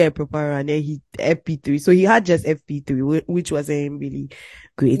didn't get proper run. Yeah, he FP3. So he had just FP3, which wasn't really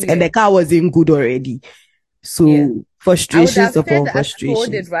great. And Yeah, the car wasn't good already. yeah. So I would frustrations have said upon that so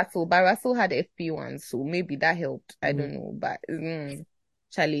did frustrations. Russell, but Russell had FP1, so maybe that helped. I Mm. don't know, but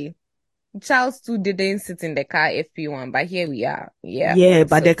Charlie, Charles too didn't sit in the car FP1, but here we are. Yeah. Yeah,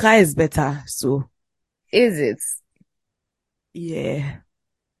 but So the car is better. So is it? yeah.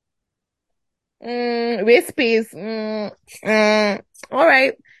 Race pace. All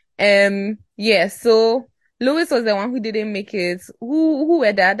right. Yeah. So Lewis was the one who didn't make it. Who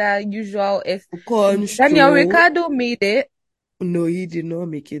were the other usual F? Daniel Control. Ricciardo made it. No, he did not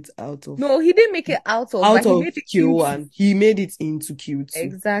make it No, he didn't make it but out he of made it into. Q1. He made it into Q2. Yeah.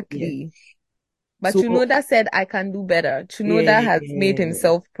 Exactly. But So Chunoda said, I can do better. Chunoda has made yeah.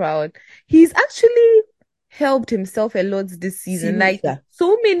 himself proud. He's actually helped himself a lot this season. Like, Sinister.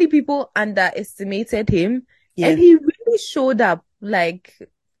 so many people underestimated him, and Yeah. he really showed up. Like,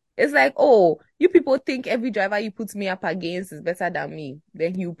 it's like, oh, you people think every driver you put me up against is better than me.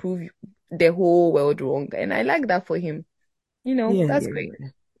 Then he'll prove the whole world wrong. And I like that for him. Yeah, That's yeah, great. yeah.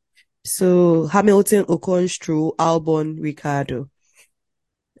 So Hamilton, Ocon, Stroll, Albon, Ricardo,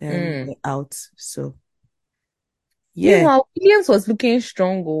 Mm. out. So yeah, Meanwhile, Williams was looking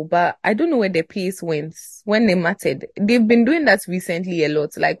strong, but I don't know where the pace went when they mattered. They've been doing that recently a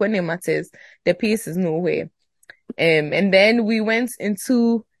lot. Like when it matters, the pace is nowhere. And then we went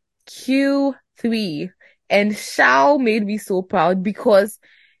into Q3, and Shao made me so proud because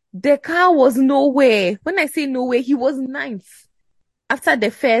the car was nowhere. When I say nowhere, he was ninth after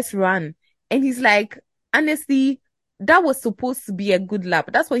the first run. And he's like, honestly, that was supposed to be a good lap.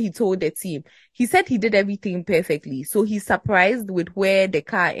 That's what he told the team. He said he did everything perfectly. So he's surprised with where the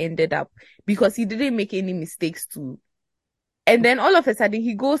car ended up because he didn't make any mistakes too. And then all of a sudden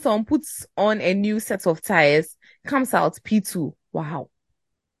he goes on, puts on a new set of tires, comes out P2. Wow.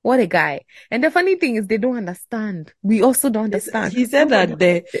 What a guy. And the funny thing is they don't understand. We also don't understand. He said that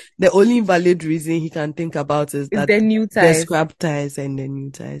the only valid reason he can think about is It's that the new the tires. scrap tires and the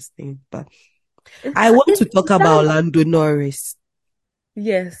new tires thing. But I want to talk That, about Lando Norris.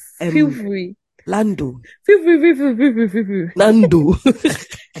 yes. Feel Um, free. Lando. Feel free. Lando.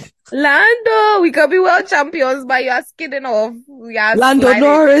 Lando, we can be world champions, but you are skidding off. We are Lando sliding.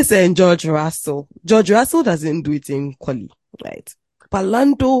 Norris and George Russell. George Russell doesn't do it in quali, right? But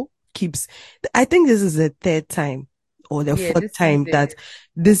Lando keeps. I think this is the third time or the Yeah, fourth this time season. that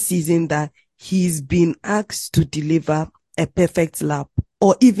this season that he's been asked to deliver a perfect lap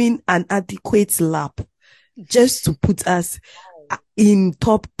or even an adequate lap just to put us in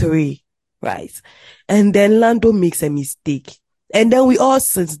top 3, right? And then Lando makes a mistake. And then we all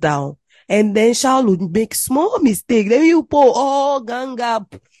sit down. And then Charles would make small mistake. Then you pull all gang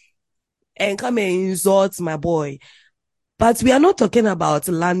up and come and insult my boy. But we are not talking about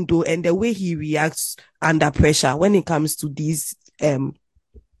Lando and the way he reacts under pressure when it comes to these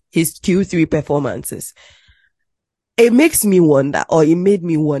his Q3 performances. It makes me wonder, or it made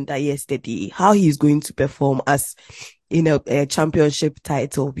me wonder yesterday, how he's going to perform as in a championship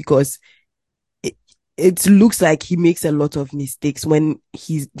title, because it looks like he makes a lot of mistakes when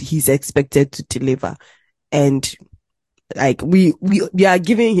he's expected to deliver. And like we are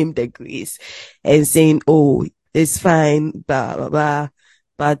giving him the grace and saying, oh, it's fine, blah blah blah.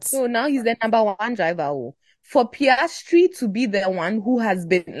 But So now he's the number one driver. Oh. For Piastri to be the one who has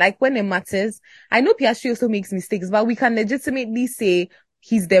been, like, when it matters, I know Piastri also makes mistakes, but we can legitimately say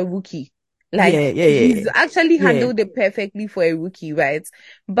he's the rookie. Like, he's actually handled it perfectly for a rookie, right?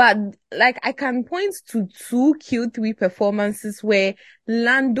 But like, I can point to 2 Q3 performances where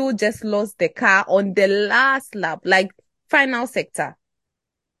Lando just lost the car on the last lap, like final sector.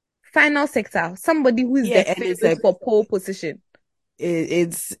 Somebody who is the and favorite for pole position.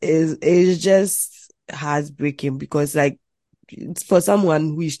 it's just heartbreaking, because like for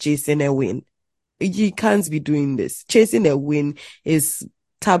someone who is chasing a win, he can't be doing this. Chasing a win is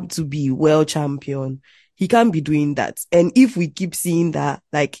tapped to be world champion. He can't be doing that. And if we keep seeing that,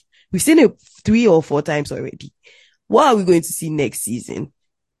 like we've seen it 3 or 4 times already, what are we going to see next season?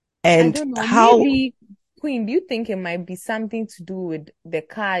 And I don't know. how? Maybe, Queen, do you think it might be something to do with the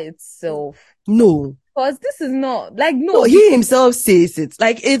car itself? No. Because this is not like, No, no, he himself says it.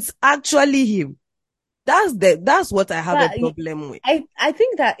 Like, it's actually him. That's what I have a but problem with. I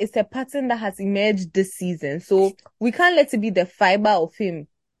think that it's a pattern that has emerged this season. So we can't let it be the fiber of him.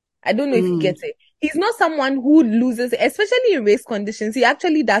 I don't know if you get it. He's not someone who loses, especially in race conditions. He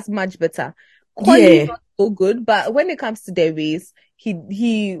actually does much better. Quali not so good, but when it comes to the race,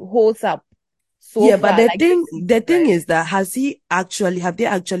 he holds up so But far. Like the thing is that have they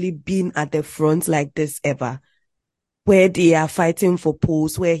actually been at the front like this ever? Where they are fighting for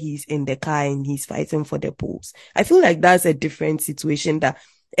poles, where he's in the car and he's fighting for the poles. I feel like that's a different situation,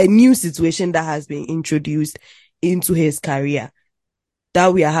 a new situation that has been introduced into his career,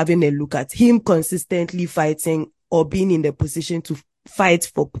 that we are having a look at him consistently fighting or being in the position to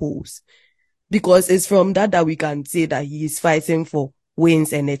fight for poles. Because it's from that we can say that he is fighting for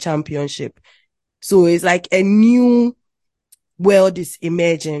wins and a championship. So it's like a new world is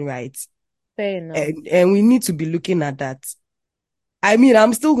emerging, right? fair enough. And we need to be looking at that. I mean,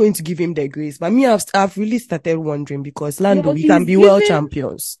 I'm still going to give him the grace, but me, I've really started wondering, because Lando, we can be world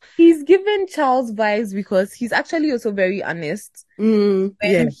champions. He's given Charles vibes because he's actually also very honest when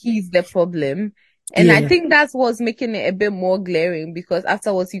he's the problem. And I think that's what's making it a bit more glaring, because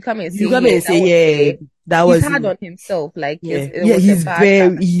afterwards you come and say, that was he's hard on himself. Like, it was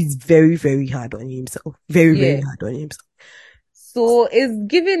he's very, very hard on himself. Very, very hard on himself. So it's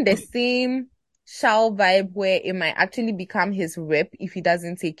giving the same Shao vibe where it might actually become his rep if he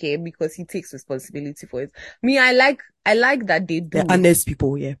doesn't take care, because he takes responsibility for it. Me, I like that they do. They're honest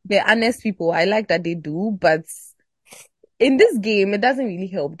people, yeah. They're honest people. I like that they do, but in this game, it doesn't really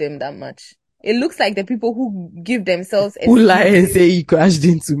help them that much. It looks like the people who give themselves who lie and say he crashed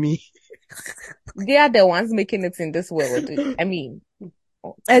into me, they are the ones making it in this world. I mean,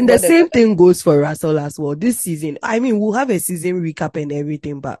 and the same thing goes for Russell as well. This season, I mean, we'll have a season recap and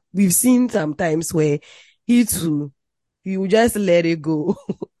everything, but we've seen sometimes where he will just let it go.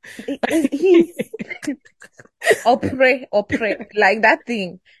 He's opre, like that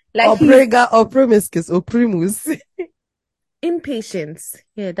thing. Like oprimus. impatient.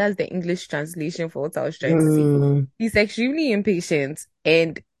 Yeah, that's the English translation for what I was trying to say. Mm, He's extremely impatient,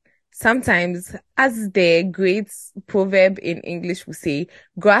 and sometimes, as the great proverb in English will say,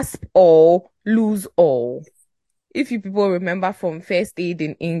 grasp all, lose all. If you people remember from first aid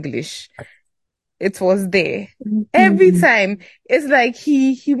in English, it was there. Every mm, time, it's like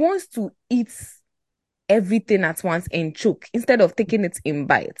he wants to eat everything at once and choke instead of taking it in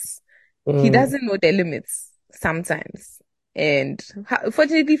bites. He mm. doesn't know the limits sometimes. And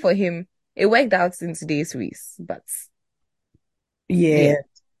fortunately for him, it worked out in today's race. But Yeah. yeah,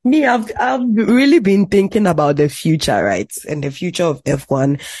 Me, I've really been thinking about the future, right? And the future of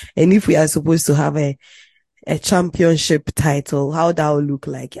F1. And if we are supposed to have a championship title, how that will look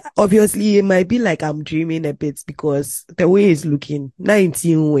like. Obviously, it might be like I'm dreaming a bit because the way it's looking,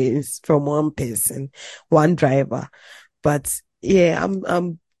 19 wins from one person, one driver. But yeah,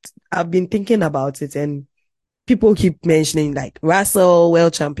 I've been thinking about it, and people keep mentioning like Russell,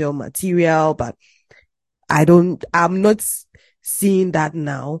 world champion material, but I'm not seeing that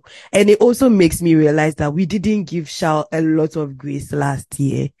now. And it also makes me realize that we didn't give Charles a lot of grace last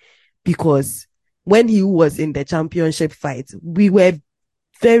year because when he was in the championship fight, we were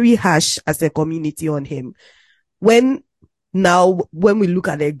very harsh as a community on him. When when we look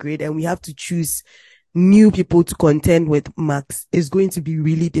at the grade and we have to choose new people to contend with Max, it's going to be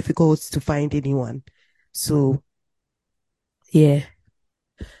really difficult to find anyone. So yeah,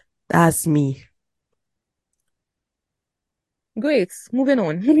 that's me. great. Moving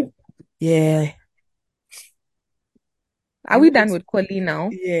on. Yeah. Are You we want done with Collie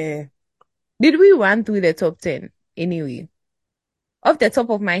now? yeah. Did we run through the top 10 anyway? Off the top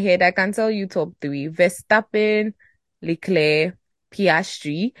of my head, I can tell you top three: Verstappen, Leclerc,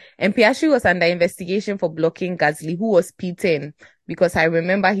 Piastri. And Piastri was under investigation for blocking Gasly, who was P10, because I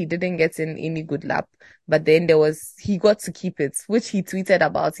remember he didn't get in any good lap. But then he got to keep it, which he tweeted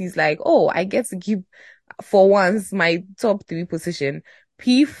about. He's like, oh, I get to keep for once my top three position.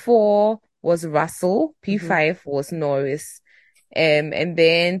 P4 was Russell, Mhm. P5 was Norris. And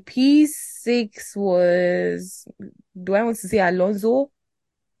then P6 was, do I want to say Alonso?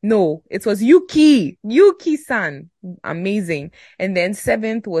 No, it was Yuki-san. Amazing. And then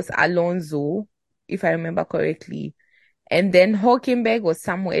seventh was Alonso, if I remember correctly. And then Hockenberg was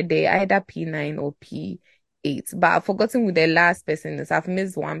somewhere there, either P9 or P8. But I've forgotten who the last person is. I've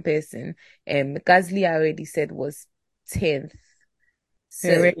missed one person. Gasly I already said was 10th.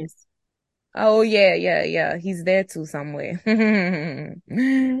 So, Perez. oh yeah, yeah, yeah. He's there too somewhere.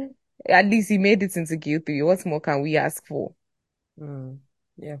 At least he made it into Q3. What more can we ask for? Mm,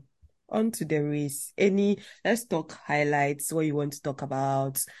 yeah. On to the race. Let's talk highlights, what you want to talk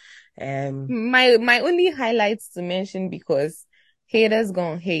about. Um, My only highlights to mention, because haters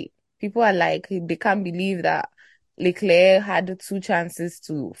gonna hate. People are like, they can't believe that Leclerc had two chances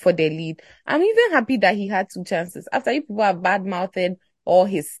for the lead. I'm even happy that he had two chances. After you people have bad mouthed all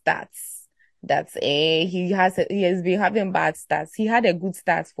his stats. That's he has been having bad stats. He had a good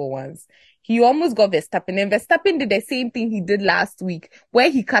stats for once. He almost got Verstappen, and Verstappen did the same thing he did last week,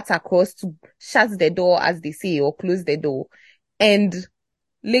 where he cut across to shut the door, as they say, or close the door. And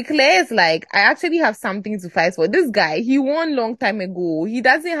Leclerc is like, I actually have something to fight for. This guy, he won long time ago. He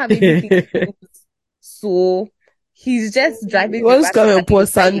doesn't have anything to you lose. So he's just driving want to come and irrationally pour over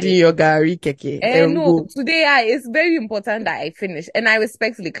sand in here. your gari keke and No, go. today it's very important that I finish, and I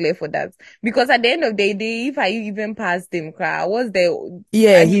respect Leclerc for that, because at the end of the day, if I even passed him,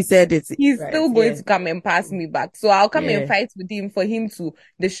 Yeah, I mean, he said it he's right. still going Yeah. to come and pass me back. So I'll come and Yeah. fight with him for him to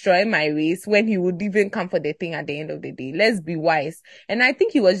destroy my race when he would even come for the thing at the end of the day. Let's be wise. And I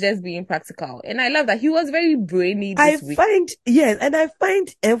think he was just being practical. And I love that he was very brainy I this week. find, yes, and I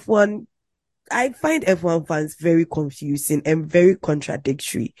find F1 fans very confusing and very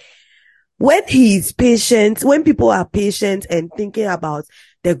contradictory. When he is patient, when people are patient and thinking about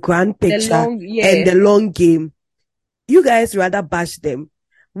the grand The picture long, and yeah. the long game, you guys rather bash them.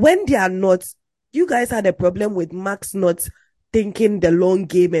 When they are not, you guys had a problem with Max not thinking the long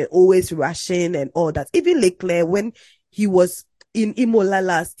game and always rushing and all that. Even Leclerc, when he was in Imola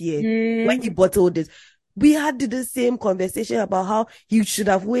last year, when he Mm, bottled it, we had the same conversation about how he should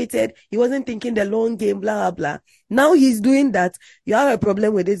have waited. He wasn't thinking the long game, blah, blah, blah. Now he's doing that. You have a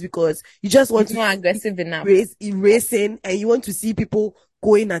problem with this because you just want he's to not see aggressive enough. racing and you want to see people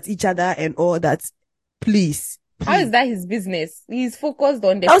going at each other and all that. Please, How is please. that his business? He's focused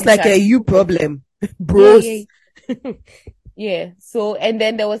on the Sounds like future. a you problem, Yeah, yeah, bros. yeah. So, and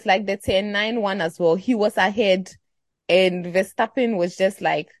then there was like the 10-9 one as well. He was ahead, and Verstappen was just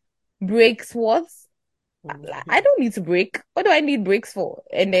like, brakes, what? Like, I don't need to brake. What do I need brakes for?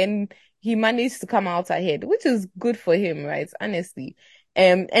 And then he managed to come out ahead, which is good for him, right? Honestly.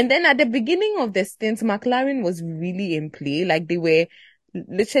 And then at the beginning of the stint, McLaren was really in play. Like they were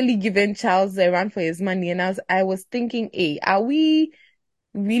literally giving Charles a run for his money. And I was thinking, hey, are we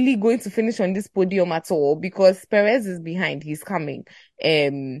really going to finish on this podium at all? Because Perez is behind, he's coming.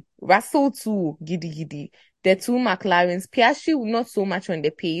 Russell too, giddy giddy. The two McLarens, Piastri not so much on the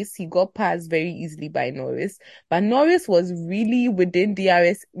pace. He got passed very easily by Norris, but Norris was really within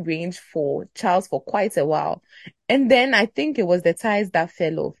DRS range for Charles for quite a while. And then I think it was the tires that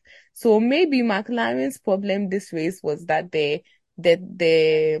fell off. So maybe McLaren's problem this race was that the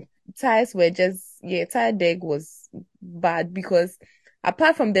tires were just, yeah, tire deg was bad because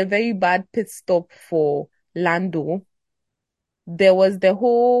apart from the very bad pit stop for Lando, there was the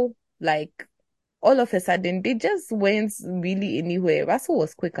whole like all of a sudden they just went really anywhere. Russell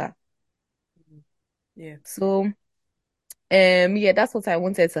was quicker. Yeah. So yeah, that's what I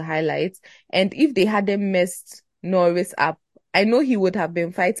wanted to highlight. And if they hadn't messed Norris up, I know he would have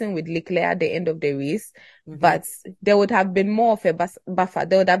been fighting with Leclerc at the end of the race, but there would have been more of a buffer.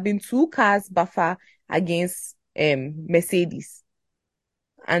 There would have been two cars buffer against Mercedes.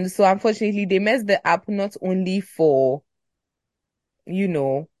 And so unfortunately they messed it up not only for,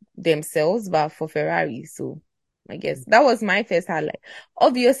 themselves, but for Ferrari. So I guess that was my first highlight.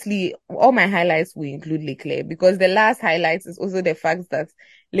 Obviously, all my highlights will include Leclerc because the last highlight is also the fact that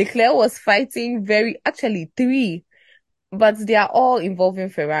Leclerc was fighting actually three, but they are all involving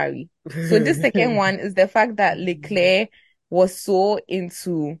Ferrari. So this second one is the fact that Leclerc was so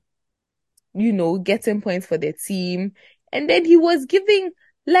into, getting points for the team. And then he was giving,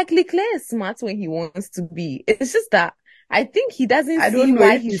 like, Leclerc is smart when he wants to be. It's just that I think he doesn't I see don't know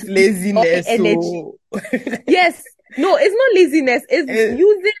why if he it's should be storing laziness, energy. so Yes. No, it's not laziness. It's Eh,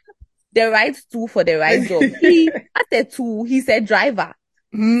 using the right tool for the right job. He, as a tool, he's a driver.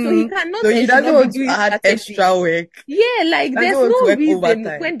 So he cannot so he and should doesn't not be want to doing add strategy. extra work. Yeah, like Doesn't there's want to no work reason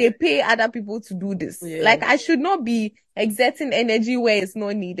overtime. when they pay other people to do this. Yeah. Like I should not be exerting energy where it's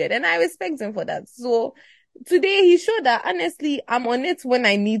not needed. And I respect him for that. So today he showed that honestly, I'm on it when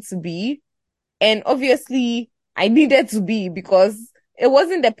I need to be. And obviously I needed to be because it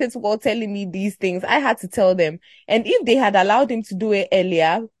wasn't the pit wall telling me these things. I had to tell them. And if they had allowed him to do it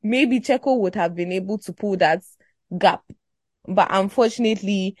earlier, maybe Checo would have been able to pull that gap. But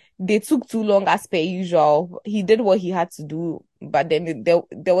unfortunately, they took too long as per usual. He did what he had to do, but then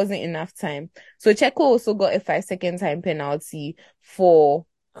there wasn't enough time. So Checo also got a 5 second time penalty for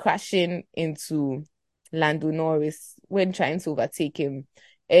crashing into Lando Norris when trying to overtake him.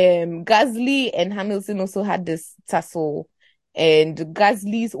 Gasly and Hamilton also had this tussle, and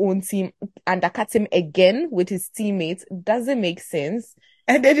Gasly's own team undercut him again with his teammates. Doesn't make sense.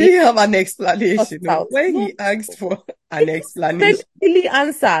 And they They didn't have an lost explanation. No. out. When No, he asked for they an didn't explanation, really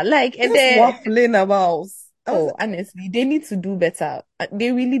answer. Like, and just they waffling about. I was oh, honestly, they need to do better.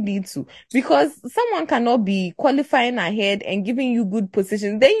 They really need to because someone cannot be qualifying ahead and giving you good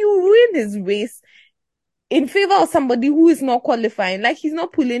positions. Then you ruin his race in favor of somebody who is not qualifying. Like he's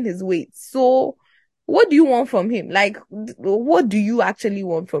not pulling his weight. So, what do you want from him? Like, what do you actually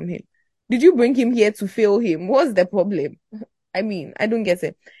want from him? Did you bring him here to fail him? What's the problem? I mean, I don't get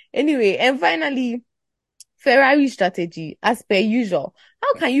it. Anyway, and finally, Ferrari strategy, as per usual.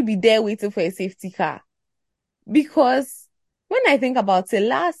 How can you be there waiting for a safety car? Because when I think about it,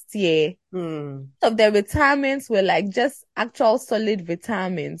 last year, of the retirements were like just actual solid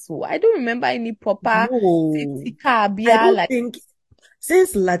retirements. So I don't remember any proper no, safety car, I beer, don't like, think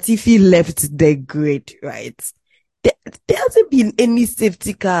since Latifi left the grid, right? There, there hasn't been any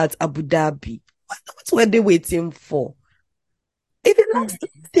safety car at Abu Dhabi. What were they waiting for? Even hmm. last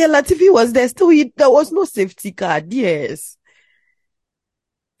year, Latifi was there. Still, there was no safety card. Yes.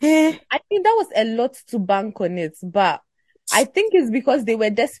 Eh, I think that was a lot to bank on it, but I think it's because they were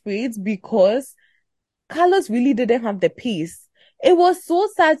desperate because Carlos really didn't have the pace. It was so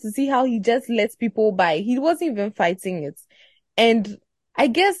sad to see how he just let people by. He wasn't even fighting it. And I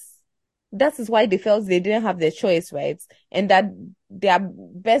guess that is why they felt they didn't have their choice, right? And that their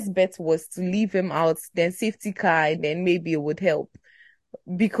best bet was to leave him out, then safety car, and then maybe it would help.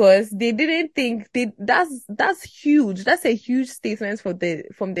 Because they didn't think that's huge. That's a huge statement from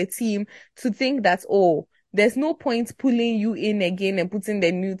the team to think that, oh, there's no point pulling you in again and putting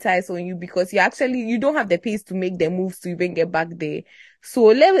the new tires on you because you don't have the pace to make the moves to even get back there. So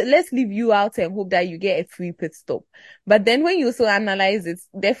let's leave you out and hope that you get a free pit stop. But then when you also analyze it,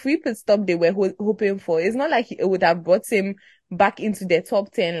 the free pit stop they were hoping for, it's not like it would have brought him back into the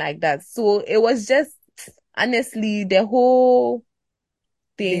top 10 like that. So it was just honestly the whole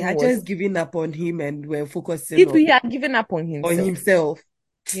they thing had was just given up on him and were focusing if he had given up on on himself. himself.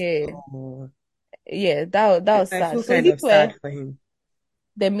 Yeah, Oh, yeah, that was I sad. feel So kind these of were sad for him.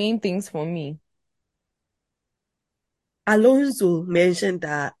 the main things for me. Alonso mentioned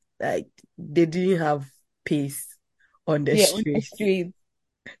that like they didn't have pace on the Yeah, on the straight. street.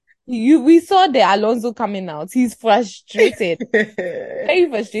 We saw the Alonso coming out. He's frustrated, very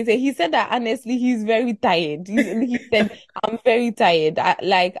frustrated. He said that honestly, he's very tired. He said, "I'm very tired.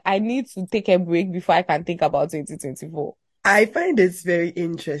 I need to take a break before I can think about 2024 I find this very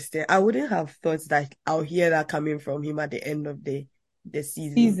interesting. I wouldn't have thought that I'll hear that coming from him at the end of the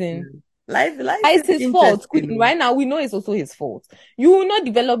season. season." Life is It's his fault, interesting. Queen. Right now, we know it's also his fault. You will not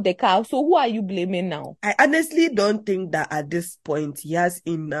develop the car, so who are you blaming now? I honestly don't think that at this point he has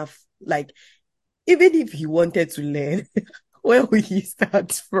enough. Like, even if he wanted to learn, where will he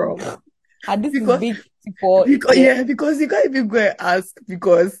start from? And this is Because, big 54. because Yeah. yeah, because you can't even go and ask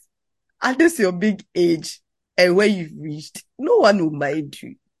because at this your big age and where you've reached, no one will mind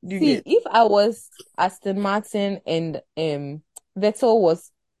you. Do you See, get? if I was Aston Martin and Vettel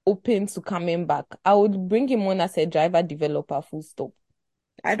was open to coming back, I would bring him on as a driver developer, full stop.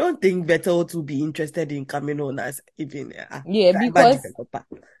 I don't think Vettel to be interested in coming on as even a Yeah, driver because developer.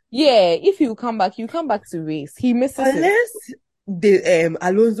 yeah, if you come back to race. He misses it. Unless the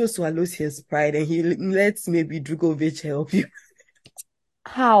Alonso swallows his pride and he lets maybe Drugovic help you.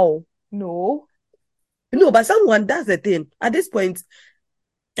 How? No. No, but someone, that's the thing. At this point,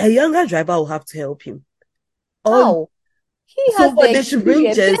 a younger driver will have to help him. Or How? He has so, the but they should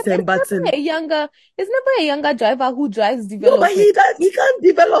bring experience. Jensen Button. It's never a younger driver who drives No, but development. he can't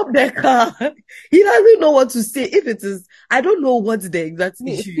develop the car. He doesn't know what to say. If it is, I don't know what the exact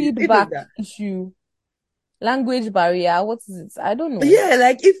issue is. If it's Feedback that, issue, language barrier. What is it? I don't know. yeah,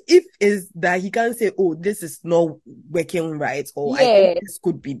 like if is that he can't say, oh, this is not working right, or I think Yeah, this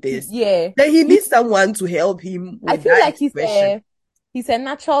could be this. yeah. Then he You, needs someone to help him I with feel that like expression. he's a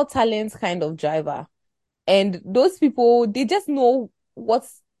natural talent kind of driver. And those people, they just know what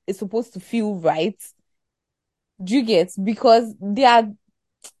is supposed to feel right. Do you get? Because they are,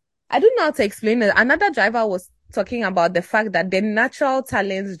 I don't know how to explain it. Another driver was talking about the fact that the natural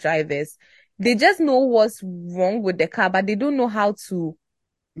talent drivers, they just know what's wrong with the car, but they don't know how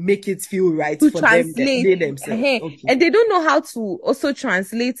Make it feel right to for them, translate they themselves. Okay. and they don't know how to also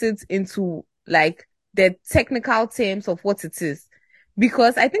translate it into like the technical terms of what it is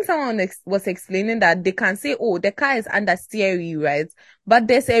because I think someone was explaining that they can say, oh, the car is understeery, right? But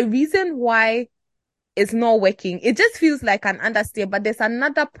there's a reason why it's not working. It just feels like an understeer, but there's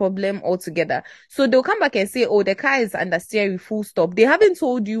another problem altogether. So they'll come back and say, oh, the car is understeery, full stop. They haven't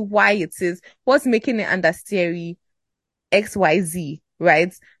told you why it is, what's making it understeery, XYZ,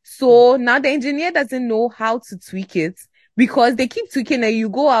 right? So now the engineer doesn't know how to tweak it because they keep tweaking and you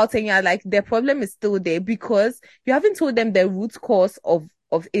go out and you're like, the problem is still there because you haven't told them the root cause of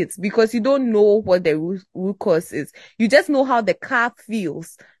it because you don't know what the root cause is. You just know how the car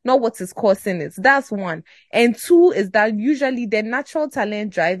feels, not what is causing it. That's one. And two is that usually the natural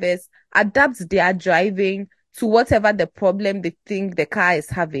talent drivers adapt their driving to whatever the problem they think the car is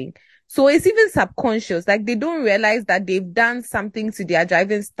having. So it's even subconscious, like they don't realize that they've done something to their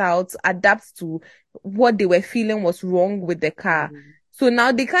driving style to adapt to what they were feeling was wrong with the car. Mhm. So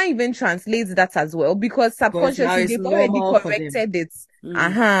now they can't even translate that as well because Because now subconsciously it's they've already normal for them. corrected it.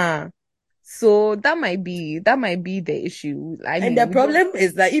 Mm. Uh-huh. So that might be the issue. I And mean, the we don't. problem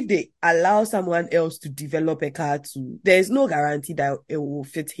is that if they allow someone else to develop a car too, there is no guarantee that it will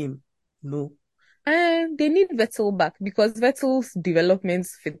fit him. No. And they need Vettel back because Vettel's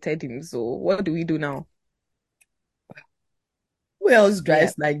developments fitted him. So what do we do now? Who else Yeah.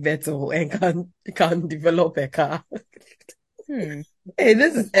 drives like Vettel and can develop a car? Hmm. Hey,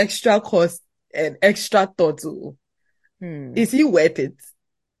 this is extra cost and extra thought too. Hmm. Is he worth it?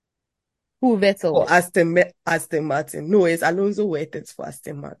 Who Vettel? Or Aston Martin? No, is Alonso worth it for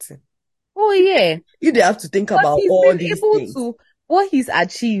Aston Martin? Oh yeah. You they have to think Because about he's all been these able things. to, what he's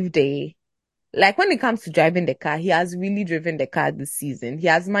achieved, like when it comes to driving the car, he has really driven the car this season. He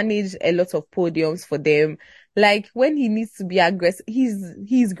has managed a lot of podiums for them. Like when he needs to be aggressive,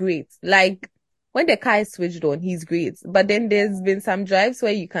 he's great. Like when the car is switched on, he's great. But then there's been some drives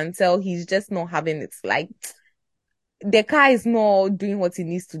where you can tell he's just not having it. Like the car is not doing what he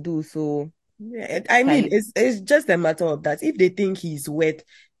needs to do. So, Yeah, I mean, Charlie. it's just a matter of that. If they think he's worth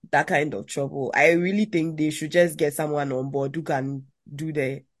that kind of trouble, I really think they should just get someone on board who can do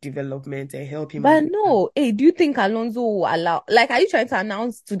the development and help him But with that. no, hey, do you think Alonso will allow? Like, are you trying to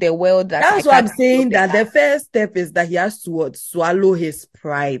announce to the world that I That's what I'm can't develop saying, the that the car? first step is that he has to what, swallow his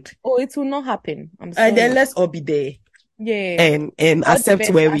pride. Oh, it will not happen. I'm And then sorry. let's all be there Yeah. and All the accept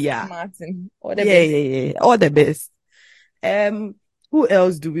best, where we Aston are. Martin. All the Yeah, best. yeah, yeah. All the best. Um, Who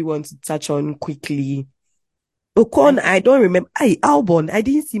else do we want to touch on quickly? I Ocon, think. I don't remember. Hey, Albon, I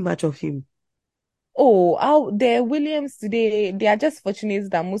didn't see much of him. Oh, how the Williams today, they are just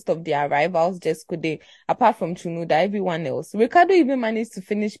fortunate that most of their rivals just couldn't, apart from Tsunoda, everyone else. Ricardo even managed to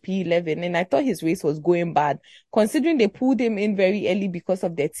finish P11, and I thought his race was going bad, considering they pulled him in very early because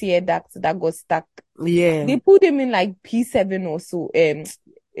of the tear duct that got stuck. Yeah. They pulled him in like P7 or so.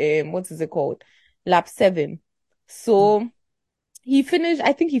 What is it called? Lap 7. So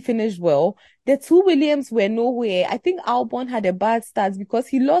I think he finished well. The two Williams were nowhere. I think Albon had a bad start because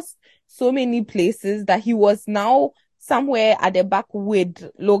he lost so many places that he was now somewhere at the back with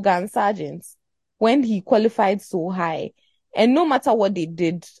Logan Sargent when he qualified so high. And no matter what they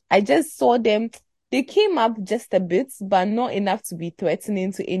did, I just saw them, they came up just a bit, but not enough to be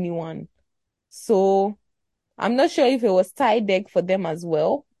threatening to anyone. So I'm not sure if it was tie deck for them as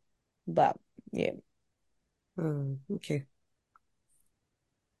well, but yeah. Okay.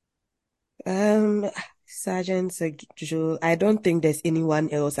 Um, Sergeant Joe, I don't think there's anyone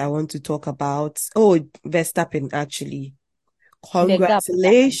else I want to talk about. Oh, Verstappen, actually. The gap.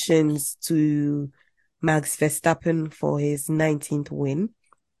 Congratulations to Max Verstappen for his 19th win.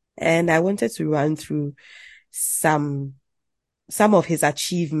 And I wanted to run through some some of his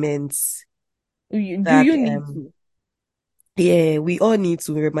achievements Do that you need to? yeah, we all need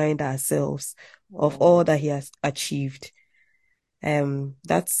to remind ourselves of all Oh. that he has achieved.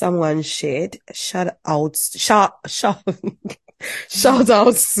 That someone shared. Shout out to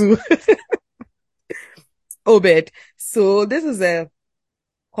Obed. So this is a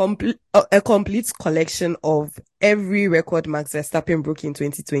complete collection of every record Max Verstappen broke in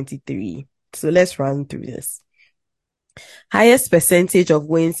 2023. So let's run through this. Highest percentage of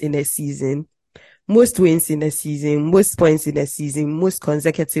wins in a season, most wins in a season, most points in a season, most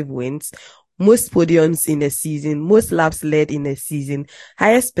consecutive wins, most podiums in a season, most laps led in a season,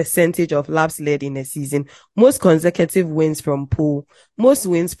 highest percentage of laps led in a season, most consecutive wins from pole, most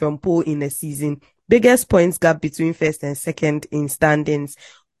wins from pole in a season, biggest points gap between first and second in standings,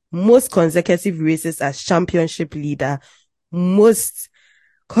 most consecutive races as championship leader, most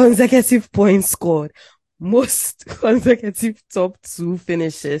consecutive points scored, most consecutive top two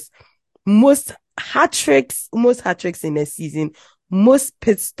finishes, most hat tricks in a season, most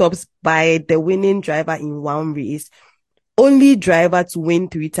pit stops by the winning driver in one race, only driver to win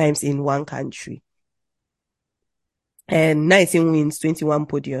 3 times in one country, and 19 wins, 21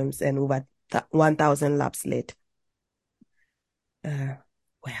 podiums, and over 1,000 laps led. Well,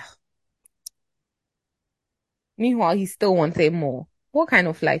 Meanwhile, he still wanted more. What kind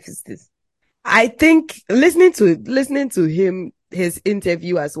of life is this? I think listening to him his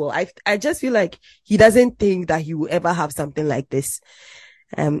interview as well, I just feel like he doesn't think that he will ever have something like this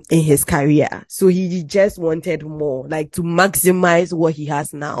in his career. So he just wanted more, like to maximize what he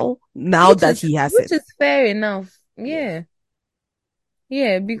has now Which that is he has which it. is fair enough. Yeah. Yeah.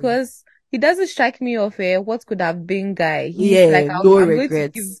 Yeah, because he doesn't strike me off a what could have been guy. He's like, Yeah, no I'm going to give,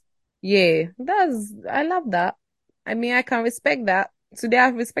 regrets. yeah, I love that. I mean, I can respect that. Today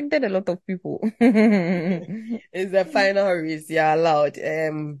I've respected a lot of people. It's the final race, you're allowed.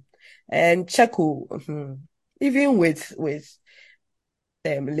 And Checo, even with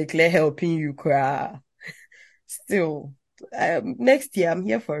Leclerc helping you cry, still, next year I'm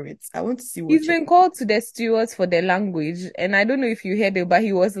here for it. I want to see what He's Checo. been called to the stewards for the language, and I don't know if you heard it, but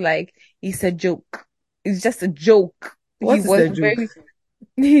he was like, it's a joke. It's just a joke. He What is was the joke? very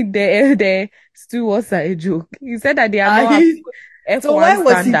the stewards are a joke. He said that they are Ah, not up he. to So F1 why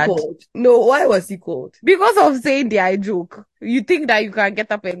was he standard. called? No, why was he called? Because of saying they are a joke. You think that you can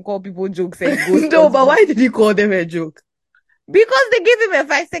get up and call people jokes and it goes No, God's but way. why did he call them a joke? Because they gave him a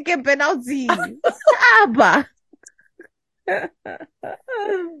 5 second penalty. Abba.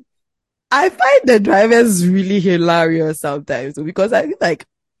 I find the drivers really hilarious sometimes because I feel like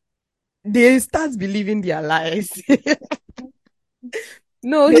they start believing their lies.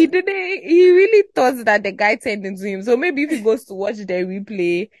 No, They- he didn't. He really thought that the guy turned into him. So maybe if he goes to watch the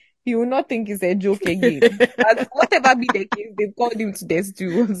replay, he will not think it's a joke again. But whatever be the case, they've called him to the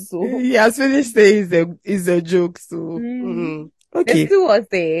stew. So he has finished saying it's a joke. So the okay, stew was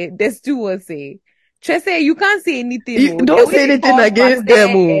there. The stew was there. Trese, you can't say anything. you No, the don't way say they anything called against them.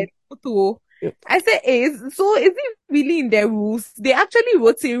 Oh. Photo. I said, is it really in the rules? They actually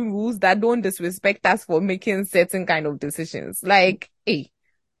wrote in rules that don't disrespect us for making certain kind of decisions. Like, hey,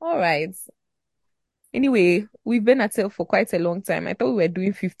 all right. Anyway, we've been at it for quite a long time. I thought we were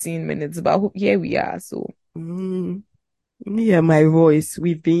doing 15 minutes, but here we are. So Mm, yeah, my voice.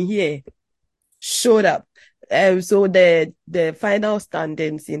 We've been here, showed up. So the final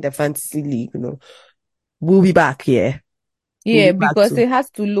standings in the fantasy league, we'll be back here. We'll Yeah, be back because to. it has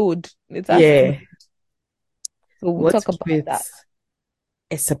to load. It has to. Yeah. So we'll What talk keep about it that.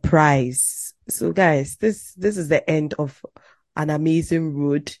 a surprise. So guys, this is the end of an amazing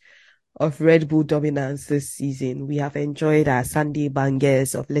road of Red Bull dominance this season. We have enjoyed our Sunday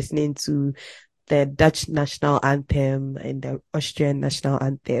bangers of listening to the Dutch national anthem and the Austrian national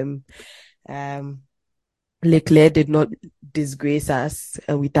anthem. Um, Leclerc did not disgrace us,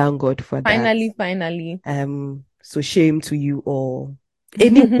 and we thank God for that. Finally, finally. So shame to you all.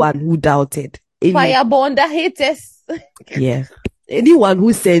 Anyone who doubted, Fireball the haters. yeah, anyone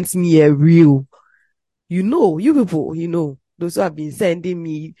who sends me a reel, you people, those who have been sending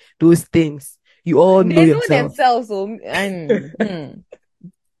me those things, you all know They know yourself. themselves, so and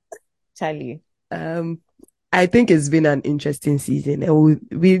Charlie. Um, I think it's been an interesting season, and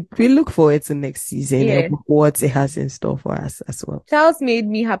we look forward to next season and Yeah. what it has in store for us as well. Charles made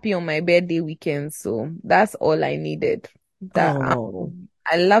me happy on my birthday weekend, so that's all I needed. That Oh,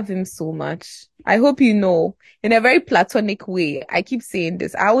 I love him so much. I hope you know, in a very platonic way. I keep saying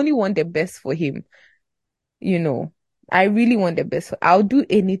this. I only want the best for him. You know, I really want the best. I'll do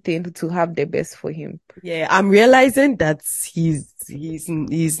anything to have the best for him. yeah, I'm realizing that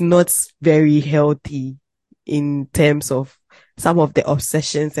he's not very healthy in terms of some of the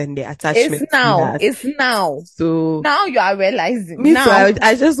obsessions and the It's attachments he now. has. It's now. So Now you are realizing. me too, Now.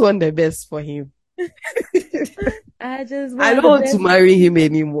 I just want the best for him. I just I want don't the want to best. marry him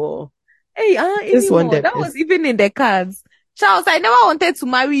anymore. Hey, Just want anymore. the That was best. even in the cards. Charles, I never wanted to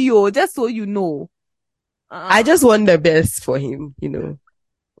marry you, just so you know. I Uh, just want the best for him. mhm.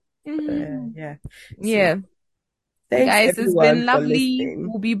 Yeah. So Yeah. thanks Guys, it's everyone been for lovely. listening.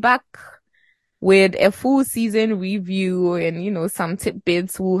 We'll be back with a full season review and, some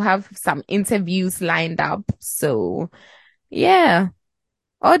tidbits. We'll have some interviews lined up. So, yeah.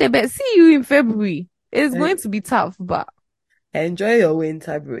 All the best. See you in February. It's Uh, going to be tough, but Enjoy your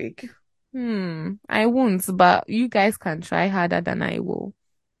winter break. I won't, but you guys can try harder than I will.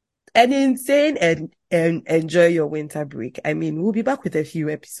 And insane and enjoy your winter break. I mean, we'll be back with a few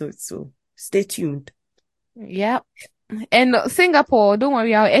episodes, so stay tuned. Yep. And Singapore, don't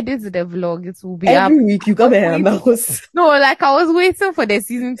worry, I'll edit the vlog. It will be up. Every week you I come was and waiting. announce. No, like I was waiting for the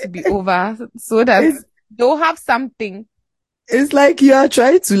season to be over so that It's they'll have something. it's like you are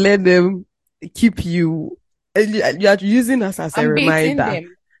trying to let them keep you, and you are using us as a I'm baiting reminder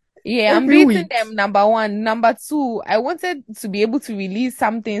them. Yeah, I'm every baiting week. them, number one. Number two, I wanted to be able to release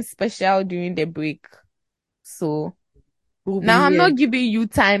something special during the break. So We'll now be I'm here. not giving you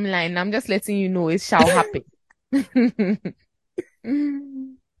timeline. I'm just letting you know it shall happen.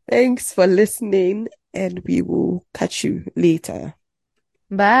 Thanks for listening, and we will catch you later.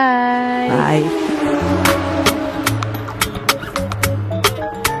 Bye. Bye.